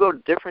church. They'll go to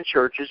different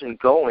churches and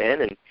go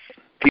in, and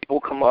people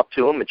come up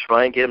to them and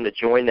try and get them to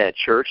join that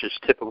church. It's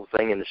a typical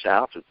thing in the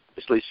South,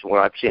 at least what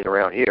I've seen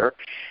around here.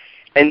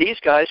 And these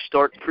guys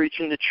start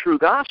preaching the true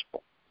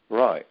gospel.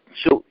 Right.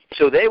 So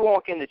they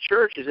walk into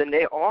churches, and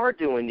they are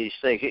doing these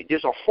things.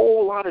 There's a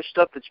whole lot of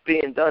stuff that's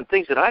being done,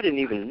 things that I didn't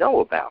even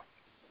know about.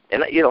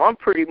 And, I'm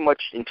pretty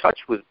much in touch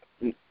with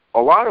a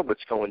lot of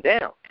what's going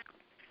down.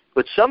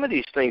 But some of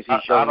these things these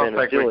young men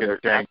are doing... I don't think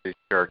we can change these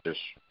churches.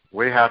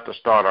 We have to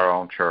start our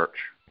own church.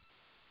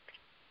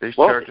 These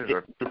churches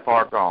are too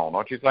far gone.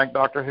 Don't you think,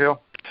 Dr.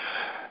 Hill?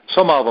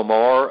 Some of them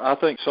are. I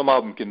think some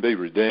of them can be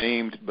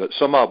redeemed, but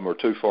some of them are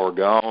too far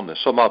gone, and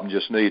some of them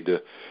just need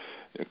to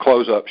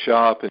close up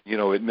shop and,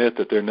 admit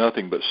that they're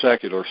nothing but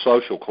secular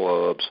social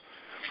clubs.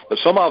 But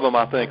some of them,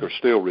 I think, are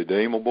still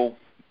redeemable.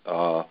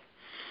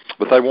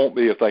 but they won't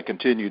be if they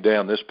continue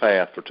down this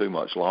path for too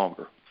much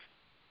longer.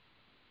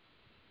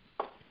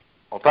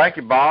 Well, thank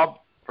you, Bob,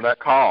 for that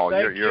call.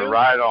 You're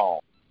right on.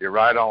 You're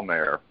right on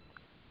there.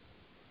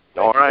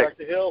 All right.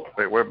 Dr. Hill.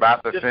 We're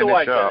about to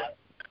finish up.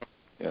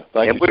 Yeah,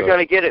 thank you. We're going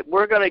to get it.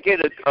 We're going to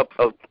get a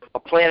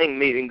planning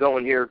meeting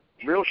going here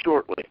real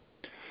shortly.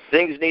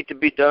 Things need to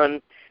be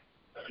done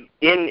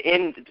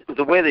in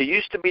the way they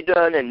used to be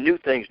done, and new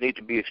things need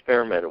to be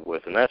experimented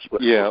with, and that's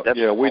what.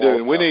 We do.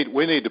 And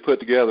we need to put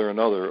together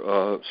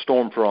another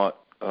Stormfront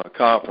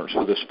conference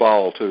for this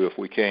fall too, if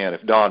we can.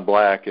 If Don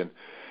Black and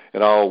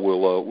all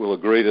will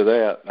agree to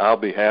that, I'll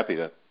be happy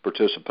to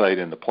participate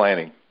in the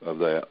planning of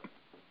that.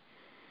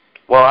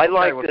 Well, I'd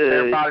like to.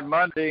 Everybody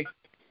Monday.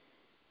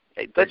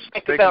 Hey, let's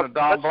think about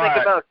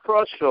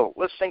Crossville.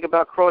 Let's think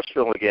about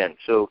Crossville again.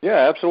 So.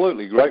 Yeah,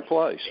 absolutely, great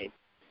place.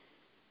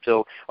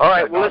 So, all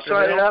right, well, let's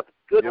sign it up.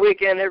 Good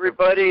weekend,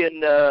 everybody,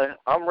 and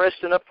I'm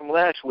resting up from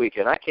last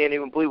weekend. I can't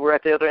even believe we're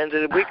at the other end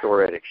of the week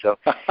already. So,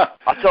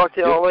 I'll talk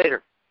to y'all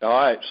later. All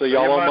right, see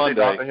y'all on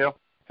Monday. Dr. Hill.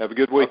 Have a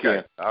good weekend.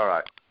 Okay. All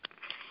right.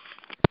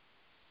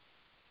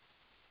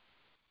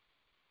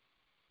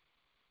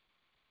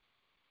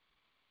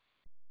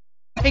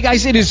 Hey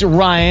guys, it is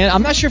Ryan.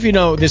 I'm not sure if you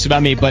know this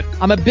about me, but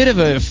I'm a bit of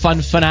a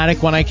fun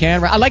fanatic when I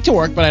can. I like to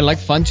work, but I like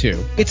fun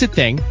too. It's a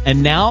thing.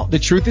 And now the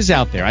truth is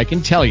out there. I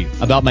can tell you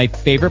about my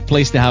favorite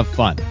place to have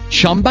fun.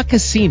 Chumba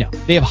Casino.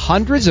 They have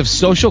hundreds of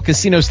social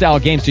casino style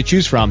games to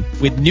choose from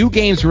with new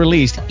games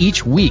released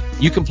each week.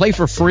 You can play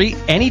for free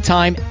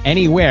anytime,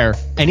 anywhere.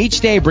 And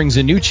each day brings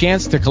a new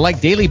chance to collect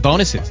daily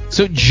bonuses.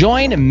 So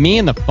join me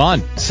in the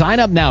fun. Sign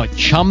up now at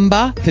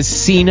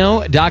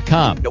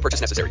ChumbaCasino.com. No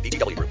purchase necessary.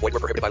 VGW Group. Void where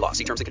prohibited by law.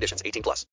 See terms and conditions. 18+.